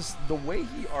just the way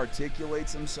he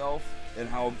articulates himself and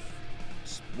how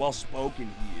well spoken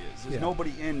he is. There's Yeah.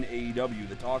 nobody in AEW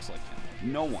that talks like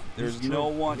him. No one. There's no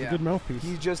one. He's a good mouthpiece.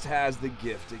 He just has the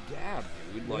gift of gab,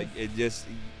 dude. Like it just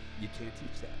you can't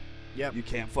teach that. Yep. You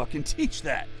can't fucking teach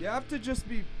that. You have to just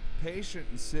be patient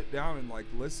and sit down and like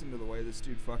listen to the way this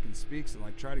dude fucking speaks and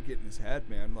like try to get in his head,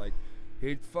 man. Like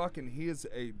he's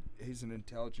an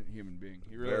intelligent human being.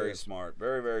 He really Very is. smart.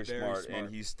 Very, very, Very smart. smart.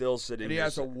 And he's still sitting And he here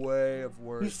has a way of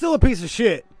words. He's still a piece of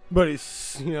shit, but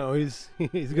he's he's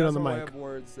He good on has the a way mic. of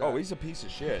words that- Oh, he's a piece of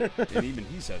shit. And even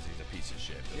he says he's a piece of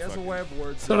shit. he has a way of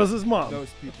words. So that does his mom.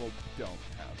 Most people don't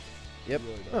have. Yep. He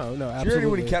really don't. Oh no, Did you hear absolutely.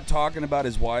 when he kept talking about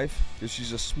his wife? Because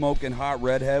she's a smoking hot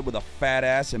redhead with a fat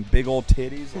ass and big old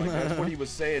titties. Like that's what he was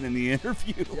saying in the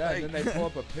interview. Yeah, Like, and then they pull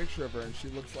up a picture of her and she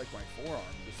looks like my forearm,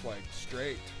 just like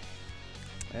straight,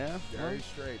 Yeah. very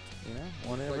straight, You know,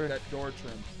 like whatever. that door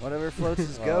trim. Whatever floats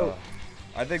his goat.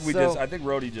 I think I think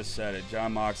Rhodey just said it.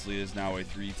 John Moxley is now a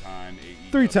three-time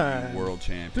AEW Three-time. world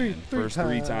champion. First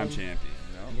three-time champion.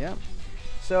 You know? Yeah.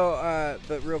 So,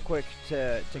 but real quick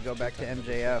to go back to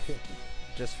MJF,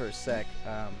 just for a sec.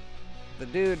 The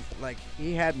dude, like,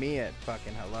 he had me at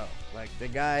fucking hello. Like, the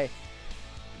guy,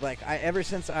 like, ever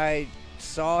since I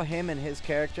saw him and his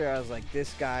character, I was like,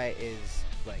 this guy is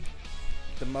like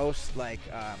the most like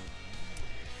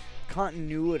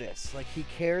continuous. Like, he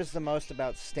cares the most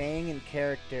about staying in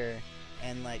character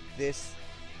and like this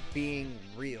being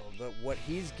real. But what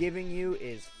he's giving you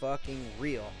is fucking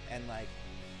real, and like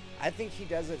I think he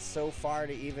does it so far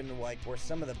to even like where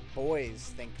some of the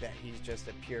boys think that he's just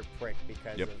a pure prick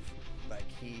because Yep. of like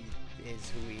he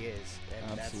is who he is,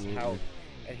 and Absolutely. that's how.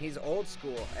 And he's old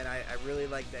school, and I really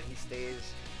like that he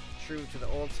stays true to the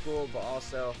old school, but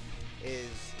also is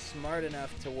smart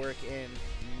enough to work in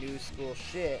new school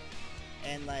shit.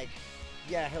 And like,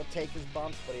 yeah, he'll take his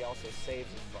bumps, but he also saves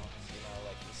his bumps. You know,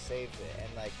 like he saves it, and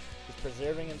like he's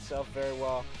preserving himself very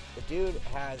well. The dude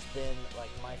has been like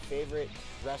my favorite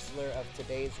wrestler of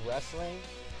today's wrestling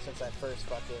since I first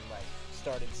fucking like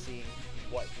started seeing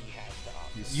what he has to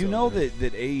offer. He's You so know good.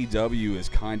 that AEW has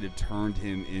kind of turned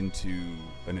him into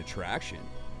an attraction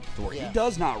to where Yeah. he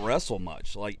does not wrestle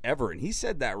much, like ever. And he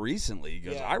said that recently. He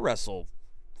goes, Yeah. I wrestle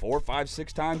 4, 5,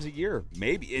 6 times a year,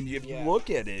 maybe. And if Yeah. you look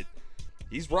at it,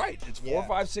 he's right. It's 4, Yeah.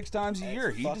 5, 6 times a It's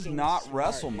year. He does fucking not smart,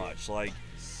 wrestle dude. much. Like,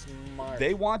 Smart.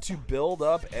 they want to build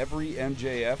up every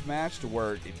MJF match to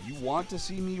where if you want to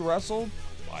see me wrestle,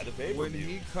 buy the pay per When view.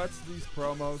 he cuts these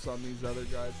promos on these other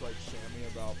guys like Sammy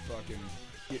about fucking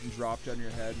getting dropped on your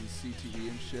head and CTE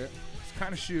and shit, it's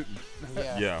kind of shooting.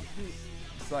 Yeah. Yeah.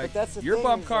 It's like, that's the your thing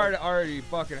bump is, card like- already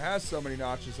fucking has so many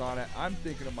notches on it. I'm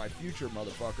thinking of my future,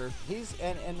 motherfucker. He's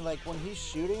and like when he's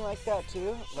shooting like that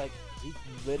too, like he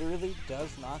literally does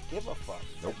not give a fuck.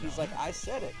 Like, he's like, I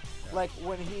said it. Like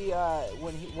when he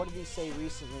what did he say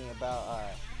recently about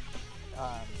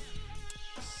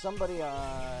somebody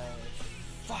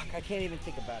fuck, I can't even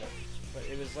think about it. But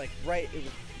it was like it was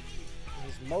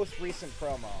his most recent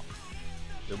promo.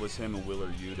 It was him and Willer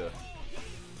Yuta.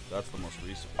 That's the most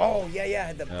recent. Oh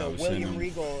yeah, the it was William him.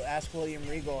 Regal, ask William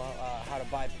Regal how to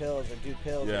buy pills or do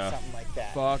pills Yeah. or something like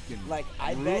that. Fucking Like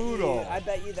brutal. I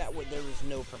bet you that there was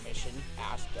no permission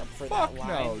asked for Fuck that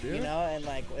line, no, dude. you know, and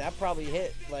like that probably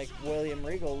hit like William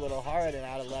Regal a little hard and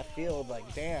out of left field,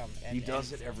 like damn. And, He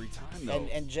does it every time, though.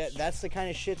 and that's the kind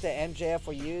of shit that MJF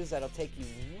will use that'll take you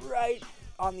right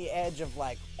on the edge of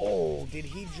like, oh, did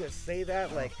he just say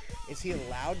that? Like, is he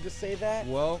allowed to say that?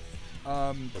 Well,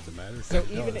 Doesn't matter. So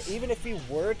even if he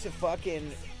were to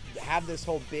fucking have this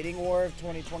whole bidding war of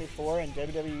 2024 and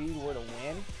WWE were to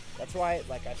win, that's why,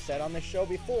 like I've said on this show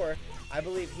before, I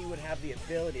believe he would have the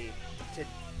ability to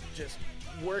just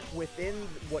work within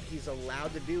what he's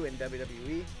allowed to do in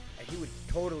WWE, and he would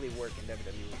totally work in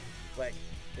WWE. Like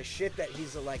the shit that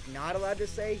he's like not allowed to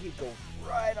say, he'd go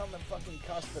right on the fucking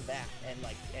cusp of that and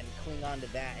like and cling on to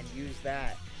that and use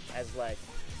that as like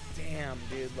damn,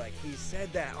 dude, like he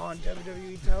said that on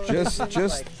WWE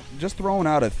television. Just throwing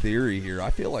out a theory here. I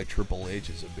feel like Triple H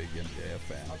is a big MJF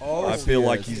fan. Oh, I feel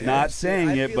like he's not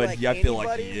saying it, but I feel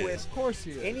like he is. Of course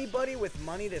he is. Anybody with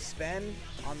money to spend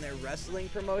on their wrestling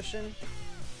promotion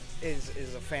is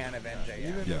a fan of MJF.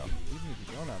 Even if you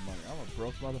don't have money, I'm a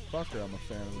broke motherfucker. I'm a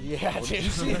fan of him. Yeah,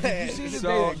 dude.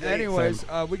 So, anyways,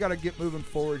 we got to get moving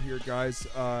forward here, guys.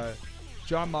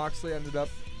 John Moxley ended up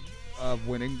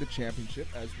winning the championship,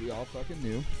 as we all fucking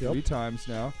knew, 3 times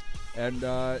now. And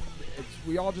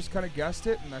we all just kind of guessed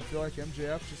it, and I feel like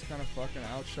MJF just kind of fucking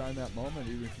outshined that moment,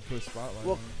 even if you put a spotlight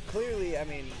on him. Clearly, I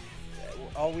mean,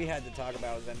 all we had to talk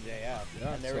about was MJF.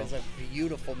 Yeah, and there was a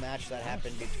beautiful match that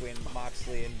happened between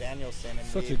Moxley and Danielson. And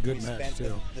Such a good we match, spent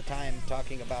too. the time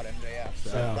talking about MJF.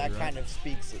 So Yeah, that right. kind of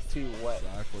speaks to what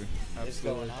Exactly. is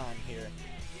Absolutely. going on here.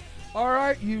 All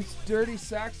right, you dirty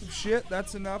sacks of shit.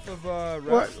 That's enough of What?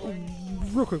 wrestling.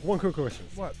 Real quick, one quick question.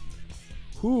 What?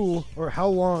 Who or how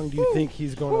long do you think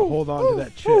he's going to hold on to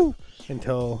that chip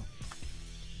until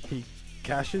he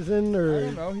cashes in I or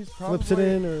don't know. He's probably flips it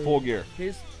in or Full gear.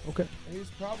 He's okay?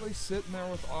 He's probably sitting there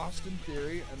with Austin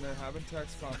Theory, and they're having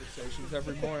text conversations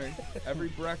every morning. Every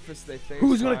breakfast they FaceTime.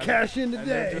 Who's gonna cash in And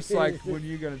they're today? just like, when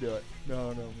you gonna do it? No,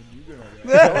 when you gonna do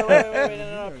wait, it?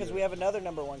 no, because we have another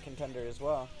 #1 contender as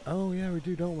well Oh yeah, we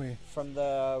do, don't we? from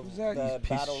the Who's that, you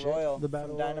piece of Battle shit? Royal, The from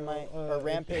Battle Dynamite Royal, or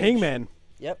Rampage. Hangman.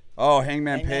 Yep. Oh,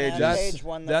 Hangman Hangman Page. Adam is- Page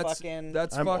won the That's fucking.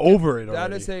 that's I'm fucking, over it That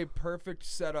already. is a perfect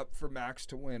setup for Max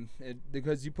to win,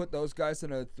 because you put those guys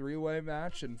in a 3-way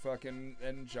match, and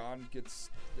John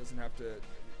doesn't have to.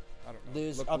 I don't know.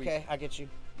 lose. look Okay, weak. I get you.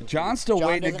 John's still John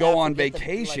waiting to doesn't go have to on get the,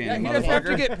 vacation, Yeah, he motherfucker. doesn't have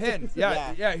to get pinned.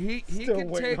 Yeah. Yeah, he Still can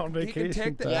waiting take on he can vacation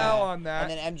take the time. L on that.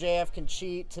 And then MJF can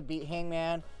cheat to beat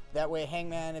Hangman. That way,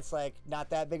 Hangman, it's like not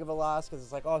that big of a loss because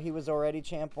it's like, oh, he was already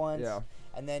champ once. Yeah.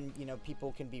 And then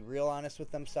people can be real honest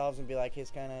with themselves and be like,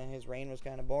 his reign was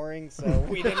kind of boring, so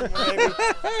we didn't really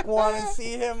want to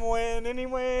see him win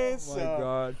anyways. Oh my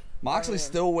God. Moxley's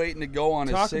still waiting to go on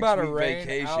his Talk about a 6-week reign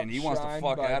vacation. He wants to outshined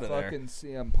fuck by out of there. fucking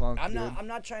CM Punk, I'm dude.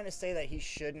 not trying to say that he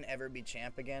shouldn't ever be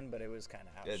champ again, but it was kind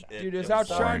of outshined. Dude, it's it was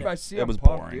outshined boring. by CM It was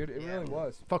Punk, boring. dude. It really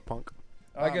was. Fuck Punk.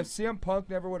 Like, if CM Punk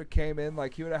never would have came in,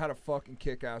 like, he would have had a fucking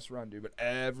kick-ass run, dude. But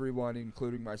everyone,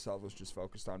 including myself, was just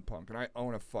focused on Punk. And I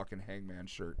own a fucking Hangman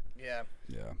shirt. Yeah.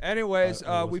 Yeah. Anyways,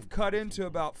 we've cut into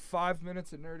about 5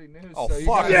 minutes of nerdy news. Oh, so you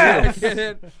fuck guys yes! gotta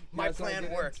get in. My You guys gotta plan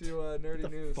get worked. into,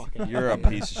 nerdy news. You're a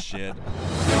piece of shit.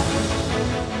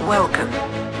 Welcome,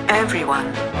 everyone,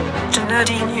 to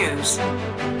Nerdy News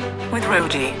with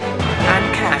Rhodey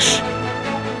and Cash.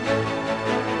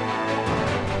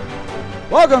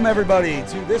 Welcome, everybody,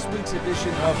 to this week's edition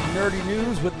of Nerdy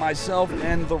News with myself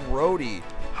and the Roadie.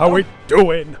 How we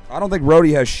doing? I don't think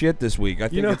Roadie has shit this week. I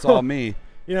think it's all me.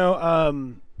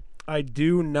 I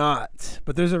do not,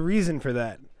 but there's a reason for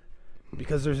that.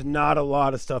 Because there's not a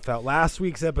lot of stuff out. Last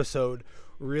week's episode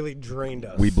really drained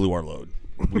us. We blew our load.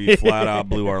 We flat out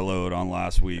blew our load on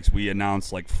last week's. We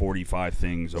announced like 45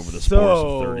 things over the space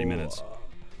of 30 minutes.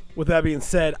 With that being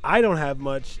said, I don't have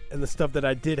much, and the stuff that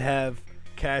I did have,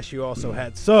 Cash, you also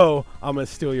had. So I'm gonna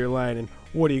steal your line. And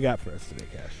what do you got for us today,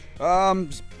 Cash?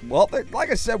 Well,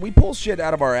 like I said, we pull shit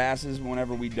out of our asses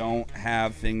whenever we don't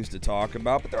have things to talk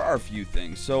about, but there are a few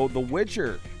things. So, The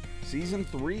Witcher Season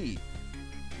 3.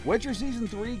 Witcher Season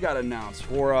 3 got announced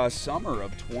for summer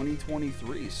of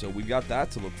 2023, so we got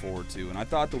that to look forward to. And I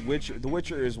thought The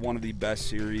Witcher is one of the best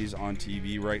series on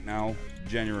TV right now,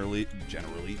 genuinely.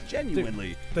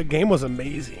 The game was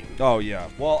amazing. Oh yeah.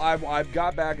 Well, I've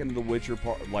got back into The Witcher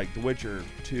like The Witcher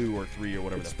 2 or 3 or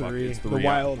whatever It's the fuck. 3. It's The 3.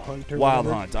 Wild Hunt. Or Wild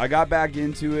whatever. Hunt. I got back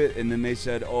into it, and then they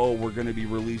said, "Oh, we're going to be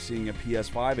releasing a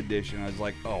PS5 edition." I was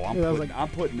like, "Oh, I'm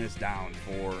putting this down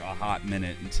for a hot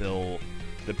minute until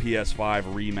the PS5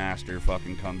 remaster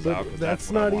fucking comes out." 'Cause That's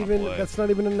what I not wanna even play. that's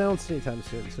not even announced anytime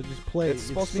soon. So just play it. It's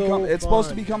supposed to so be it's supposed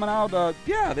to fun. be coming out.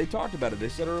 Yeah, they talked about it. They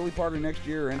said early part of next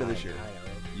year or end of this year. I know.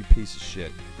 You piece of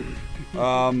shit.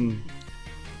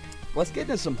 Let's get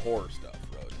into some horror stuff,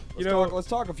 bro. Let's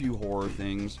talk a few horror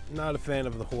things. Not a fan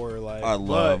of the horror life. I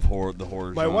love the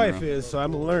horror. My genre. wife is, so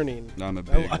I'm learning. I'm a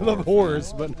big I love horror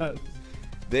horrors, but not.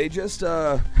 They just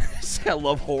I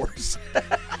love horrors.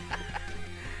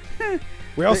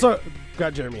 We also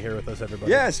got Jeremy here with us,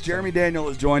 everybody. Yes, Jeremy Daniel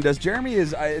has joined us. Jeremy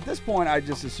is at this point. I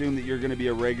just assume that you're going to be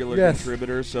a regular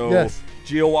contributor. So Yes.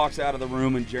 Gio walks out of the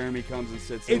room and Jeremy comes and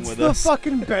sits in It's with the us.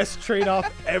 fucking best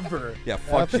trade-off ever. Yeah,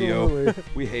 fuck Gio. Absolutely.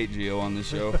 We hate Gio on this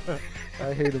show.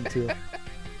 I hate him too.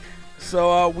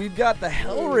 So we've got the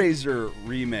Hellraiser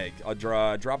remake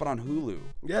dropping on Hulu.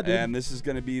 Yeah, dude. And this is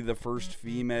going to be the first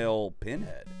female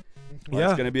Pinhead Yeah.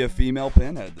 It's gonna be a female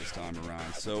Pinhead this time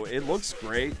around. So it looks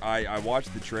great. I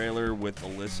watched the trailer with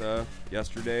Alyssa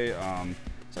yesterday.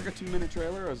 It's like a 2-minute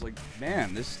trailer. I was like,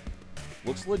 man, this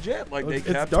looks legit. Like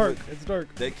It's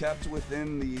dark. They kept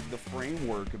within the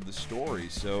framework of the story.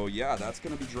 So yeah, that's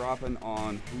gonna be dropping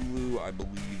on Hulu, I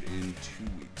believe, in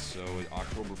 2 weeks. So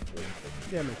October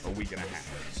 4th. Yeah, makes A sense. week and a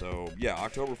half. So yeah,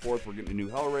 October 4th, we're getting a new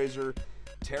Hellraiser.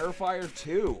 Terrifier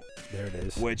 2. There it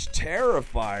is. Which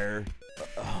Terrifier,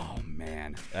 oh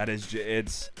man,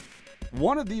 it's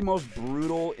one of the most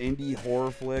brutal indie horror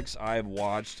flicks I've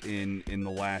watched in the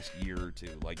last year or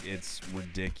two. Like, it's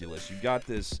ridiculous. You got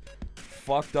this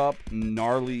fucked up,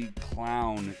 gnarly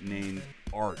clown named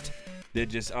Art that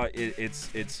just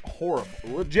it's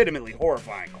legitimately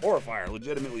horrifying.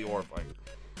 Legitimately horrifying.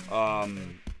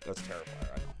 That's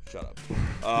Terrifier. I know. Shut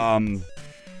up.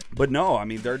 But no, I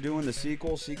mean, they're doing the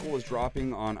sequel. Sequel is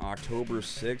dropping on October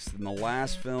 6th. In the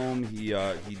last film, he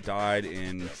died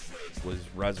and was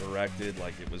resurrected.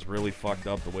 Like, it was really fucked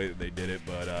up the way that they did it.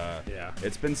 But Yeah.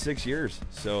 it's been 6 years,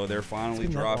 so they're finally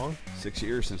been that dropped. long? 6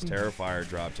 years since Terrifier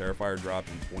dropped. Terrifier dropped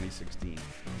in 2016.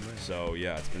 So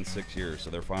yeah, it's been 6 years. So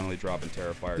they're finally dropping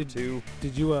Terrifier 2.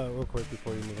 Did you real quick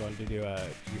before you move on? Did you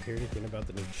hear anything about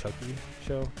the new Chucky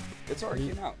show? It's already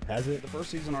came out. Has it? The first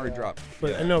season already dropped.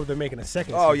 But Yeah. I know they're making a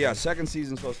second. Oh season. yeah, second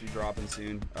season's supposed to be dropping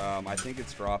soon. I think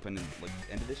it's dropping in like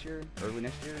end of this year, early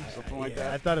next year, something like Yeah,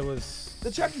 I that. thought it was.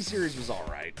 The Chucky series was all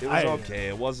right. It was I- okay.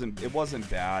 It wasn't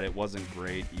bad. It wasn't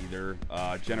great either.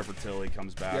 Jennifer Tilly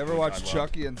comes back. You ever which watch I love.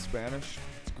 Chucky in Spanish?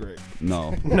 It's great.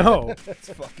 No. No. It's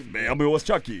fucking. Me was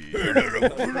Chucky.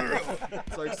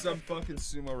 It's like some fucking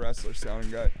sumo wrestler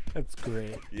sounding guy. That's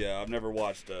great. Yeah, I've never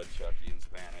watched Chucky in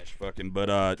Spanish. Fucking,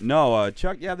 but no,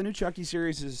 Chuck. Yeah, the new Chucky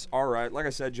series is all right. Like I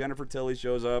said, Jennifer Tilly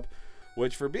shows up,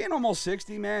 which for being almost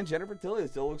 60, man, Jennifer Tilly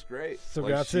still looks great. Still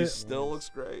like, got she it. still looks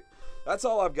great. That's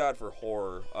all I've got for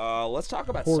horror. Let's talk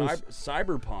about Horrors.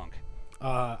 Cyberpunk.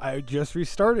 I just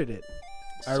restarted it.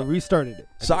 I restarted it.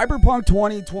 Cyberpunk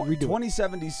Redo it.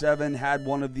 2077 had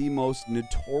one of the most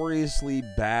notoriously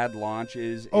bad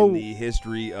launches Oh. in the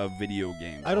history of video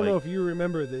games. I don't know if you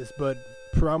remember this, but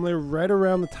probably right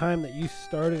around the time that you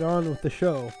started on with the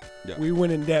show, Yeah. we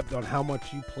went in depth on how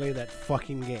much you play that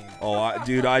fucking game. Oh,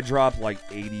 dude, I dropped like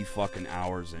 80 fucking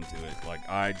hours into it. Like,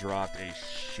 I dropped a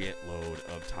shitload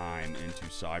of time into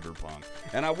Cyberpunk.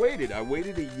 And I waited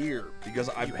a year because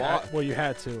I You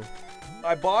had to.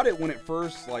 I bought it when it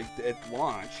first, like, at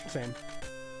launch. Same.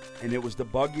 And it was the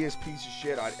buggiest piece of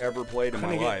shit I'd ever played in my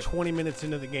Couldn't get life. 20 minutes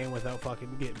into the game without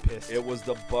fucking getting pissed. It was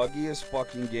the buggiest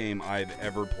fucking game I've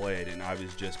ever played, and I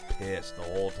was just pissed the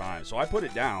whole time. So I put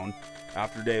it down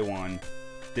after day one,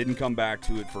 didn't come back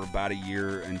to it for about a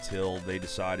year until they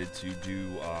decided to do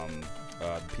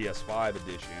the PS5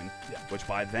 edition, which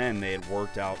by then they had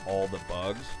worked out all the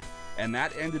bugs. And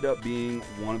that ended up being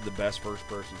one of the best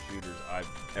first-person shooters I've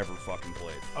ever fucking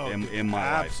played in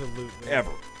my life. Absolutely.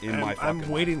 Ever in my fucking life. I'm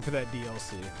waiting for that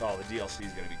DLC. Oh, the DLC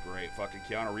is going to be great. Fucking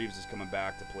Keanu Reeves is coming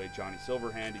back to play Johnny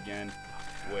Silverhand again,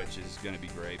 which is going to be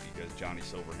great because Johnny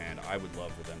Silverhand, I would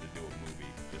love for them to do a movie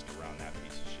just around that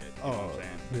piece of shit. You know what I'm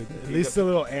saying? Dude, at least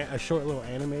a short little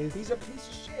anime. He's a piece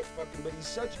of shit, fucking, but he's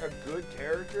such a good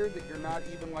character that you're not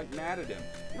even like mad at him.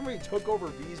 Remember he took over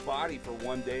V's body for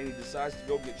one day and he decides to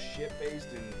go get shit-faced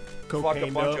and fuck a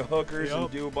Cocained bunch up. of hookers and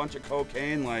Yup. do a bunch of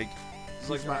cocaine. Like, he's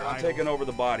like, my "All right, I'm idol." taking over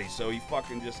the body. So he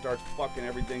fucking just starts fucking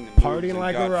everything that moves Partying and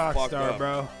like got a rock fucked star, up.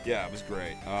 bro. Yeah, it was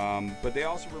great. But they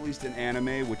also released an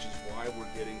anime, which is why we're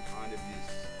getting kind of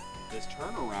this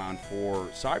turnaround for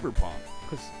Cyberpunk.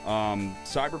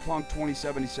 Cyberpunk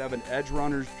 2077 Edge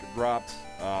Runners dropped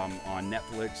on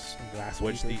Netflix, Last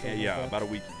which week or something like that. about a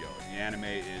week ago. The anime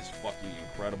is fucking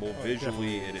incredible.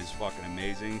 Visually, it is fucking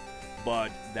amazing.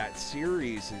 But that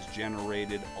series has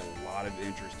generated a lot of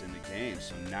interest in the game.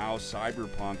 So now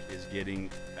Cyberpunk is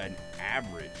getting an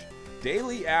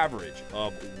daily average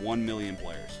of 1 million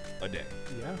players a day.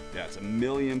 Yeah. It's 1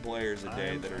 million players a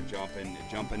day that are jumping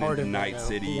Hard into in Night right now.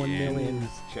 City 1 and million.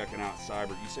 checking out Cyber.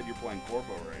 You said you're playing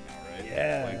Corpo right now, right?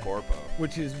 Yeah. Playing Corpo.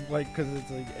 Which is like, because it's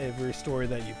like every story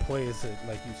that you play is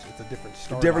it's a different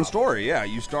story. Different story, yeah.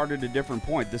 You start at a different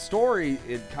point. The story,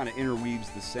 it kind of interweaves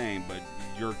the same, but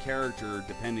your character,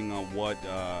 depending on what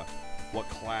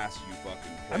class you fucking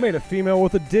pick. I made a female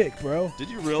with a dick, bro. Did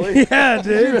you really? Yeah,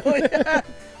 dude.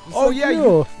 Oh, so yeah.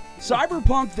 cool.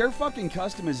 Cyberpunk, their fucking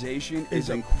customization is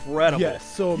incredible. Yes,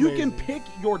 so You can amazing. pick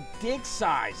your dick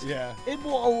size. Yeah. It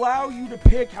will allow you to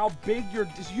pick how big your.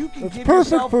 You can That's give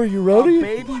perfect yourself for you, a Rhodey.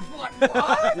 baby. What?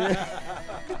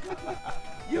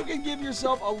 You can give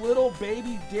yourself a little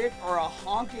baby dick or a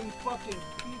honking fucking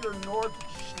Peter North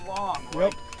schlong. Yep.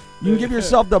 Like, You can give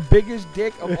yourself the biggest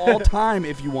dick of all time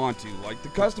if you want to. Like, the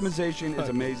customization is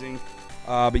amazing.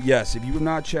 But yes, if you have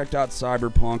not checked out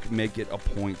Cyberpunk, make it a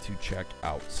point to check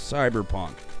out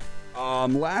Cyberpunk.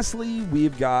 Lastly,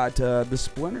 we've got the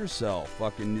Splinter Cell.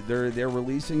 Fucking, they're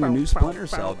releasing a new Splinter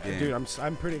Cell game. Dude,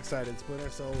 I'm pretty excited. Splinter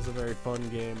Cell is a very fun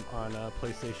game on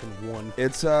PlayStation 1.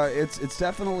 It's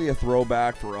definitely a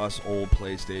throwback for us old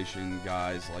PlayStation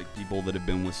guys, like people that have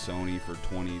been with Sony for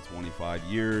 20, 25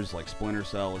 years. Like, Splinter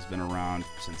Cell has been around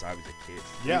since I was a kid.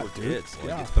 Yeah, We were dude. kids. Like,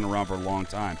 Yeah. it's been around for a long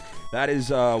time. That is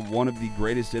one of the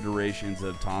greatest iterations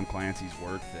of Tom Clancy's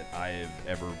work that I have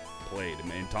ever played. I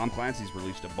mean, Tom Clancy's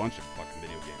released a bunch of fucking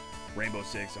video games, Rainbow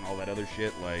Six and all that other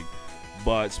shit. Like,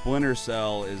 but Splinter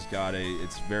Cell is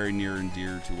it's very near and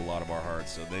dear to a lot of our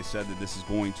hearts. So they said that this is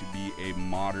going to be a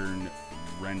modern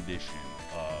rendition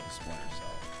of Splinter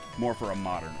Cell, more for a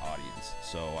modern audience.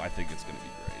 So I think it's going to be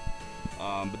great.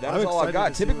 But that's all I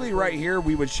got. Typically, right here,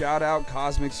 we would shout out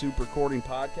Cosmic Soup Recording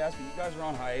Podcast, but you guys are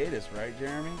on hiatus, right,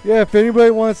 Jeremy? Yeah, if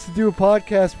anybody wants to do a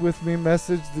podcast with me,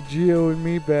 message the GiO and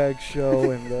Meatbag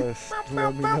Show and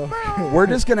let me know. We're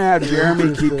just going to have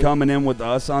Jeremy keep coming in with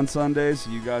us on Sundays, so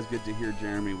you guys get to hear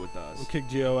Jeremy with us. We'll kick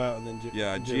Geo out and then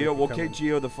Yeah, Geo we'll kick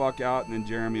Gio the fuck out, and then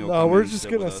Jeremy will No, come in we're and just sit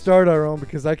going to with us. start our own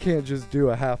because I can't just do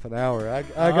a half an hour. I You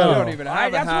got don't even have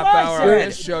a That's half what I hour on said.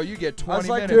 this show. You get 20 I was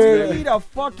like, minutes, dude, baby. we need a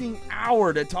fucking hour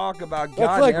to talk about That's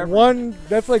God like everything.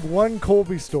 that's like one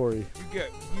Colby story. You get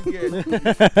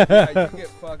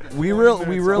fucking. We 20 really-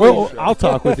 minutes really- on Well, this show. I'll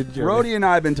talk with you, Jeremy. Rhodey and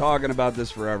I have been talking about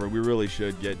this forever. We really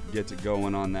should get to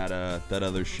going on that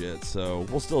other shit. So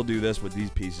we'll still do this with these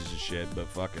pieces of shit, but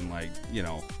fucking, like,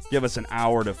 give us an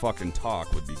hour to fucking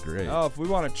talk would be great. Oh, if we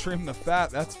want to trim the fat,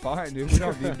 that's fine, dude. We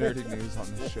don't need dirty news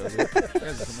on this show, dude. You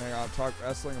guys can hang out, talk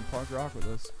wrestling and punk rock with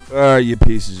us. You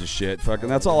pieces of shit. Fucking,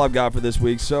 that's all I've got for this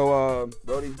week. So,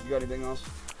 Rhodey, you got anything else?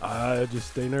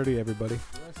 Just stay nerdy, everybody.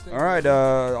 All right.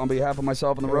 On behalf of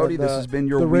myself and the Rhodey, this has been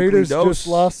your the weekly Raiders dose. just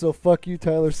lost, so fuck you,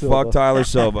 Tyler Silva. Fuck Tyler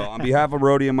Silva. On behalf of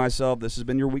Rhodey and myself, this has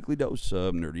been your weekly dose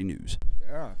of nerdy news.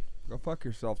 Yeah. Go fuck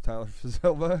yourself, Tyler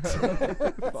Silva. Fuck.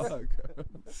 All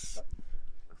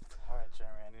right,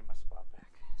 Jeremy, I need my spot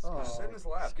back. Sit in his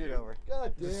lap. Scoot over.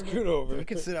 God damn it. Scoot over. You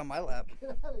can sit on my lap.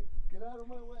 Get out of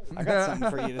my way. I got something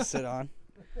for you to sit on.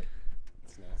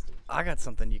 I got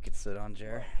something you could sit on,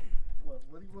 Jer. What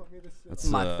do you want me to say? That's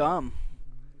My thumb.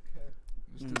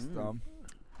 Just his thumb.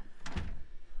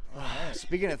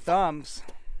 Speaking of thumbs,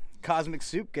 Cosmic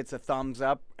Soup gets a thumbs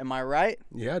up. Am I right?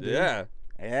 Yeah, dude. Yeah.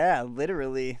 Yeah,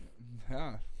 literally.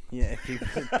 Yeah. Yeah, if you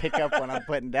pick up what I'm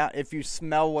putting down, if you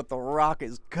smell what the Rock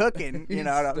is cooking, you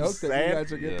know what I'm Stoked that you saying?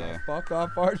 guys are getting Yeah. the fuck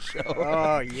off our show.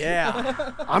 Oh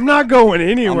yeah. I'm not going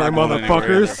anywhere, I'm not going anywhere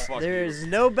either. motherfuckers. Fuck There's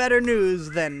no better news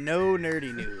than no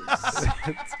nerdy news.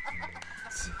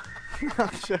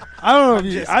 I don't know if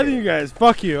you. just I think kidding. you guys.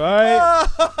 Fuck you. All right.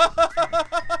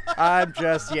 I'm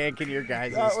just yanking your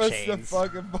guys' That was chains. the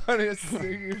fucking funniest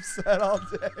thing you've said all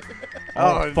day.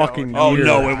 Oh, no, fucking no, Oh, year.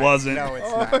 no, it wasn't. No, it's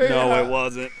Oh, not. yeah. No, it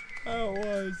wasn't. Oh, it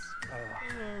was.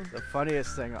 The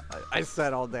funniest thing I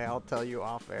said all day, I'll tell you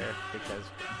off air because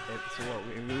it's what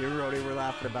me and Rhodey were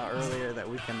laughing about earlier that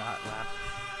we cannot laugh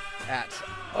at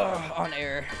on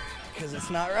air because it's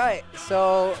not right.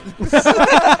 So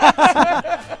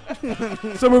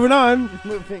So moving on.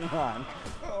 moving on.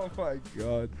 Oh, my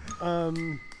God.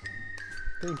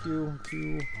 Thank you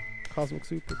to Cosmic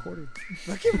Soup Recording.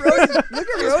 Look at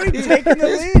Rhodey taking the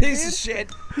lead. Piece of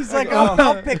shit. He's like,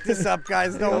 I'll pick this up,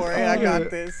 guys. Don't worry, I got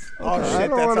this. Oh Okay. shit, I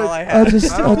don't that's wanna- all I had.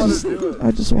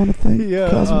 I just want to thank Yeah,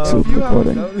 Cosmic if Soup If you haven't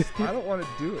Recording. noticed, I don't want to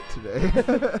do it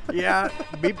today. Yeah,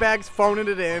 Meatbag's phoning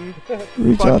it in.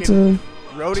 Reach out to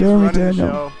Rhodey's Jeremy running the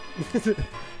Daniel. show.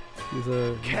 He's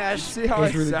a. Cash. See how I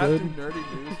was really sat good. through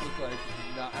nerdy news with like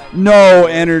not having No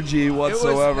energy It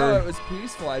whatsoever. was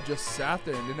peaceful. I just sat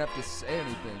there and didn't have to say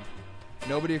anything.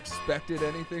 Nobody expected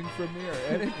anything from me or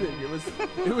anything.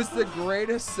 It was the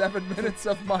greatest 7 minutes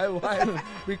of my life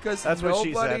because That's what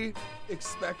she nobody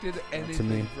expected anything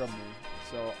me. from me.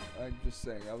 So I'm just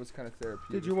saying, I was kind of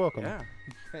therapeutic. Did you welcome? Yeah.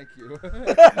 Thank you.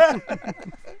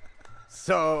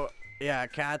 So yeah,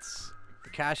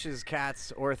 Cash's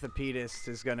cat's orthopedist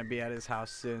is gonna be at his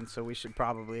house soon, so we should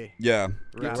probably Yeah,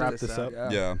 wrap this up.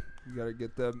 yeah. You gotta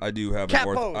get them. I do have Cat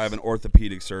pose. I have an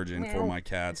orthopedic surgeon for my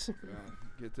cats,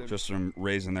 Get them. just from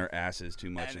raising their asses too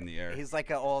much in the air. He's like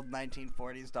an old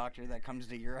 1940s doctor that comes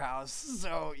to your house,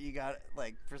 so you got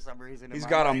like for some reason. in He's my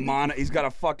got a mind, he's got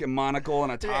a fucking monocle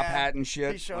and a top Yeah. hat and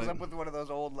shit. He shows Like, up with one of those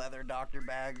old leather doctor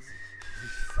bags.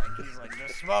 He's like,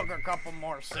 just smoke a couple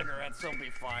more cigarettes, he'll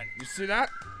be fine. You see that?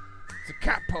 It's a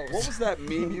cat pose. What was that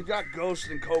meme? You got ghosts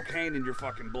and cocaine in your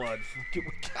fucking blood. We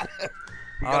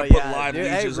gotta Oh put yeah, live dude,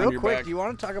 hey, leeches on real your quick, back. do you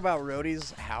want to talk about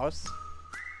Rhodey's house?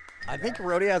 I think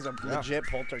Rhodey has a legit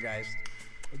poltergeist.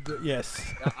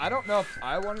 Yes. I don't know if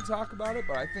I want to talk about it,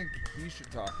 but I think he should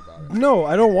talk about it. No,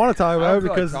 I don't want to talk I about don't it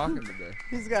feel because like talking today.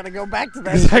 He's got to go back to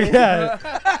that. It's like, shit.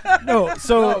 yeah. No,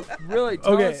 so No, really,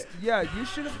 tell okay. us, yeah, you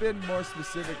should have been more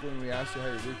specific when we asked you how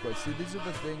your week was. See, these are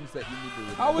the things that you need to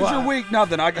remember. How was Well, your week?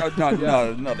 Nothing. I got nothing.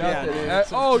 Nothing. Yeah, Nothing. dude,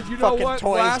 Oh, you know fucking what?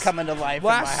 toys coming to life in my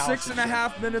Last house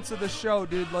 6.5 minutes of the show,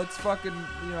 dude. Let's fucking,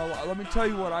 let me tell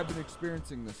you what I've been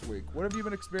experiencing this week. What have you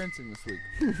been experiencing this week?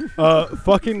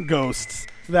 fucking ghosts.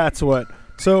 That's what.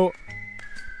 So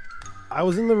I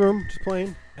was in the room just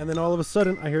playing, and then all of a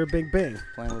sudden I hear a big bang.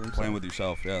 Playing with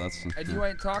yourself. Yeah, that's. And you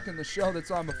ain't talking the show that's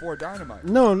on before Dynamite.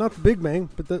 No, not the big bang,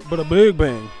 but a big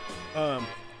bang.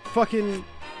 Fucking,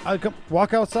 I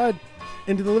walk outside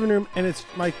into the living room, and it's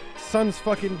my son's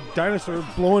fucking dinosaur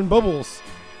blowing bubbles.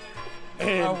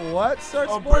 And What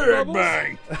starts blowing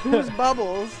bubbles? Who's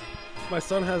Bubbles? my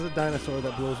son has a dinosaur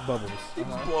that blows bubbles.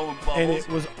 Blowing bubbles. And it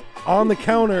was on the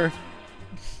counter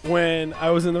when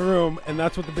I was in the room, and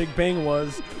that's what the big bang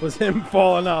was him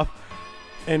falling off.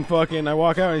 And fucking, I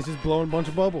walk out, and he's just blowing a bunch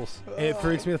of bubbles. And it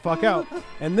freaks me the fuck out.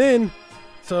 And then,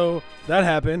 so that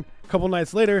happened. A couple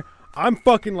nights later, I'm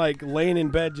fucking like laying in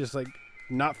bed, just like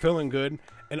not feeling good.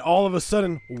 And all of a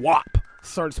sudden, WAP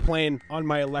starts playing on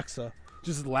my Alexa.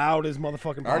 Just loud as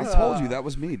motherfucking I already possible. told you that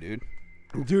was me, dude.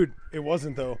 Dude, it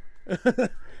wasn't though.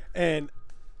 And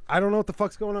I don't know what the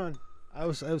fuck's going on. I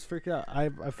was freaked out. I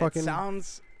fucking It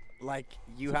sounds like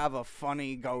you have a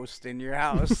funny ghost in your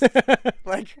house.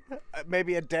 Like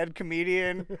maybe a dead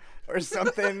comedian or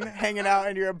something hanging out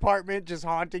in your apartment just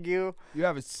haunting you. You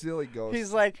have a silly ghost.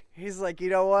 He's like, you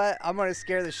know what? I'm going to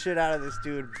scare the shit out of this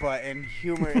dude, but in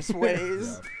humorous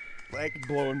ways. Like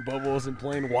blowing bubbles and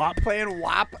playing WAP. playing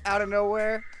WAP out of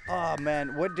nowhere. Oh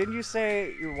man, what didn't you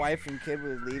say your wife and kid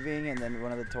were leaving and then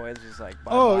one of the toys was like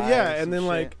bye-bye Oh or yeah, some and then shit?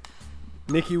 like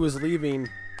Nikki was leaving,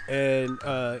 and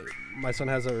my son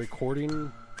has a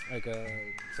recording, it's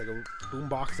like a boom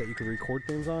box that you can record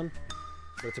things on,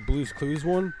 but it's a Blue's Clues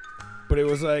one. But it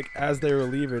was like as they were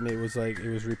leaving, it was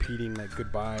repeating like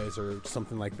goodbyes or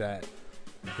something like that.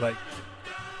 Like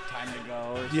time to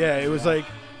go. or yeah, something, it was like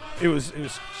it was.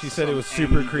 She said it was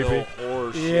super creepy.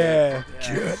 Horror Yeah.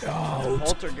 Get out.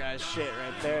 Poltergeist shit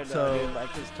right there, though, So- dude. Like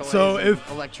his toys So and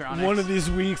if electronics. one of these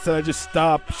weeks that I just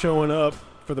stop showing up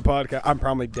for the podcast, I'm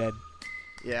probably dead.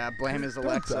 Yeah, blame his Don't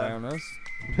die Alexa. on us.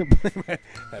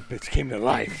 That bitch came to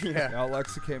life. Yeah. Now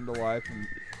Alexa came to life and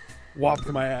Whopped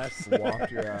my ass.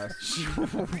 whopped your ass.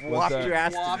 Whopped that? your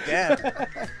ass to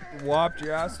death. Whopped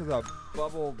your ass with a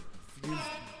bubble-fused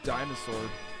dinosaur.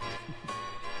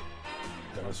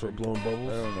 Dinosaur blowing I bubbles.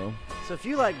 don't know. So if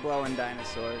you like blowing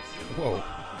dinosaurs, Whoa.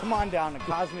 come on down to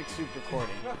Cosmic Soup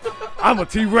Recording. I'm a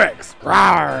T-Rex.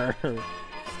 Rawr.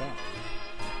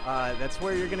 That's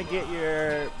where you're gonna get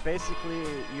basically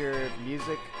your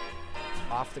music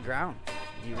off the ground.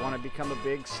 You want to become a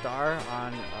big star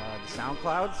on the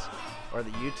SoundClouds or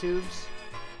the YouTubes?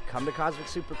 Come to Cosmic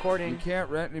Soup You Recording. can't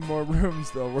rent any more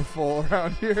rooms though. We're full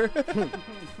around here.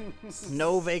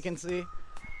 No vacancy.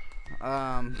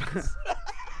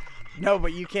 No,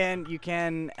 but you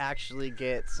can actually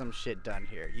get some shit done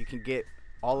here. You can get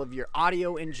all of your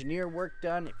audio engineer work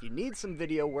done. If you need some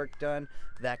video work done,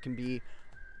 that can be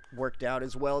worked out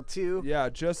as well too. Yeah,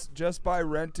 just by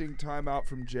renting time out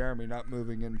from Jeremy, not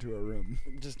moving into a room.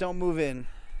 Just don't move in.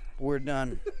 We're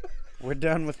done. We're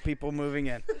done with people moving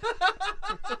in.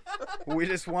 We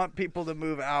just want people to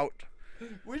move out.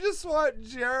 We just want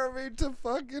Jeremy to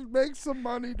fucking make some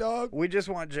money, dog. We just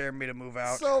want Jeremy to move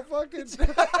out. So fucking. So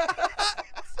hit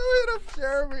up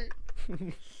Jeremy.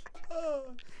 Oh,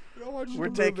 we don't want you We're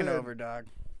to taking move in. over, dog.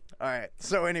 All right.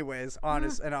 So, anyways, on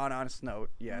honest note,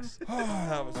 yes.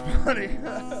 That was funny.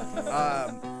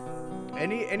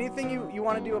 Anything you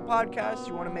want to do a podcast?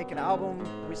 You want to make an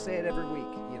album? We say it every week.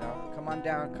 You know, come on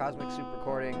down, Cosmic Soup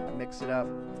Recording. Mix it up.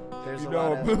 There's You a know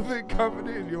lot a of. moving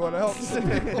company and you want to help some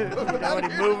people. You know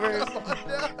any movers?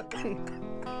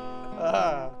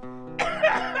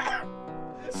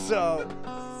 So,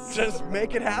 just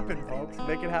make it happen, folks.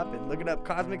 Make it happen. Look it up,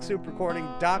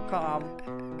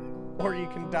 CosmicSoupRecording.com, or you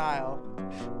can dial.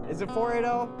 Is it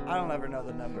 480? I don't ever know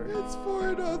the number. It's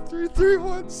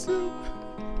 480-331-SOUP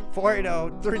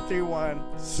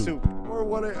 480-331-SOUP. or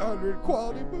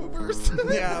 1-800-QUALITY-MOVERS.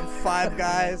 Yeah, 5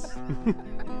 guys.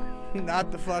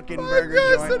 Not the fucking 5 burger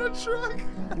guys joint. in a truck.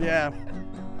 Yeah.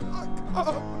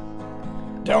 Oh.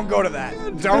 Don't go to that.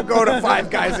 Don't go to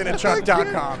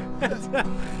fiveguysinatruck.com.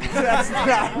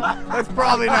 That's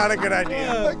probably not a good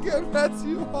idea. Again, that's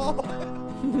you all.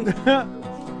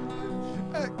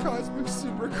 At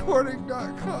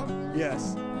CosmicSoup.com.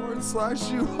 Yes.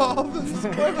 /you all. This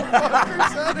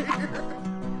motherfuckers out of here.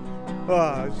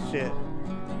 Oh, shit.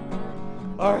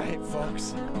 All right,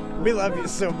 folks. We love you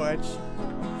so much.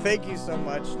 Thank you so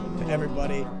much to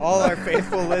everybody, all our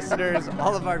faithful listeners,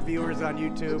 all of our viewers on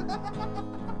YouTube.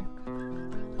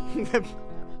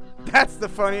 That's the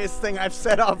funniest thing I've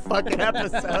said all fucking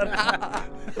episode. Woo!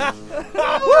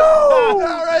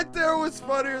 That right there was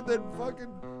funnier than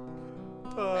fucking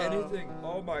anything.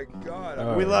 Oh my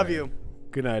god. We love you.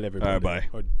 Good night, everybody. Bye.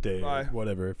 Or day, Bye.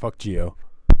 whatever. Fuck GiO.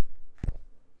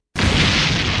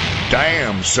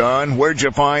 Damn, son, where'd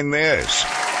you find this?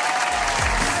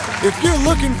 If you're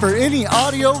looking for any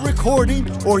audio recording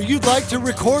or you'd like to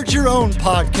record your own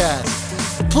podcast,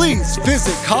 please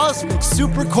visit Cosmic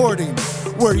Soup Recording,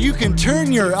 where you can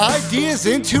turn your ideas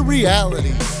into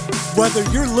reality. Whether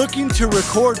you're looking to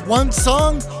record one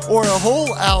song or a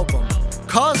whole album,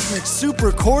 Cosmic Soup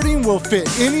Recording will fit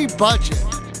any budget.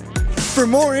 For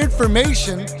more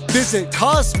information, visit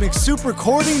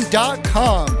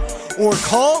CosmicSoupreCording.com or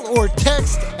call or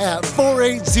text at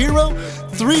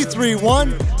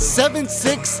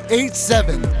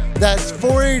 480-331-7687. That's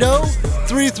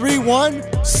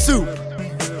 480-331-SOUP.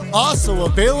 Also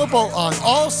available on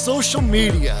all social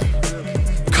media.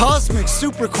 Cosmic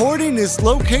Soup Recording is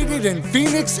located in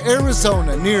Phoenix,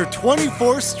 Arizona, near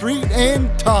 24th Street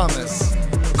and Thomas.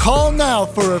 Call now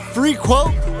for a free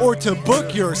quote or to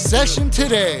book your session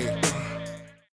today.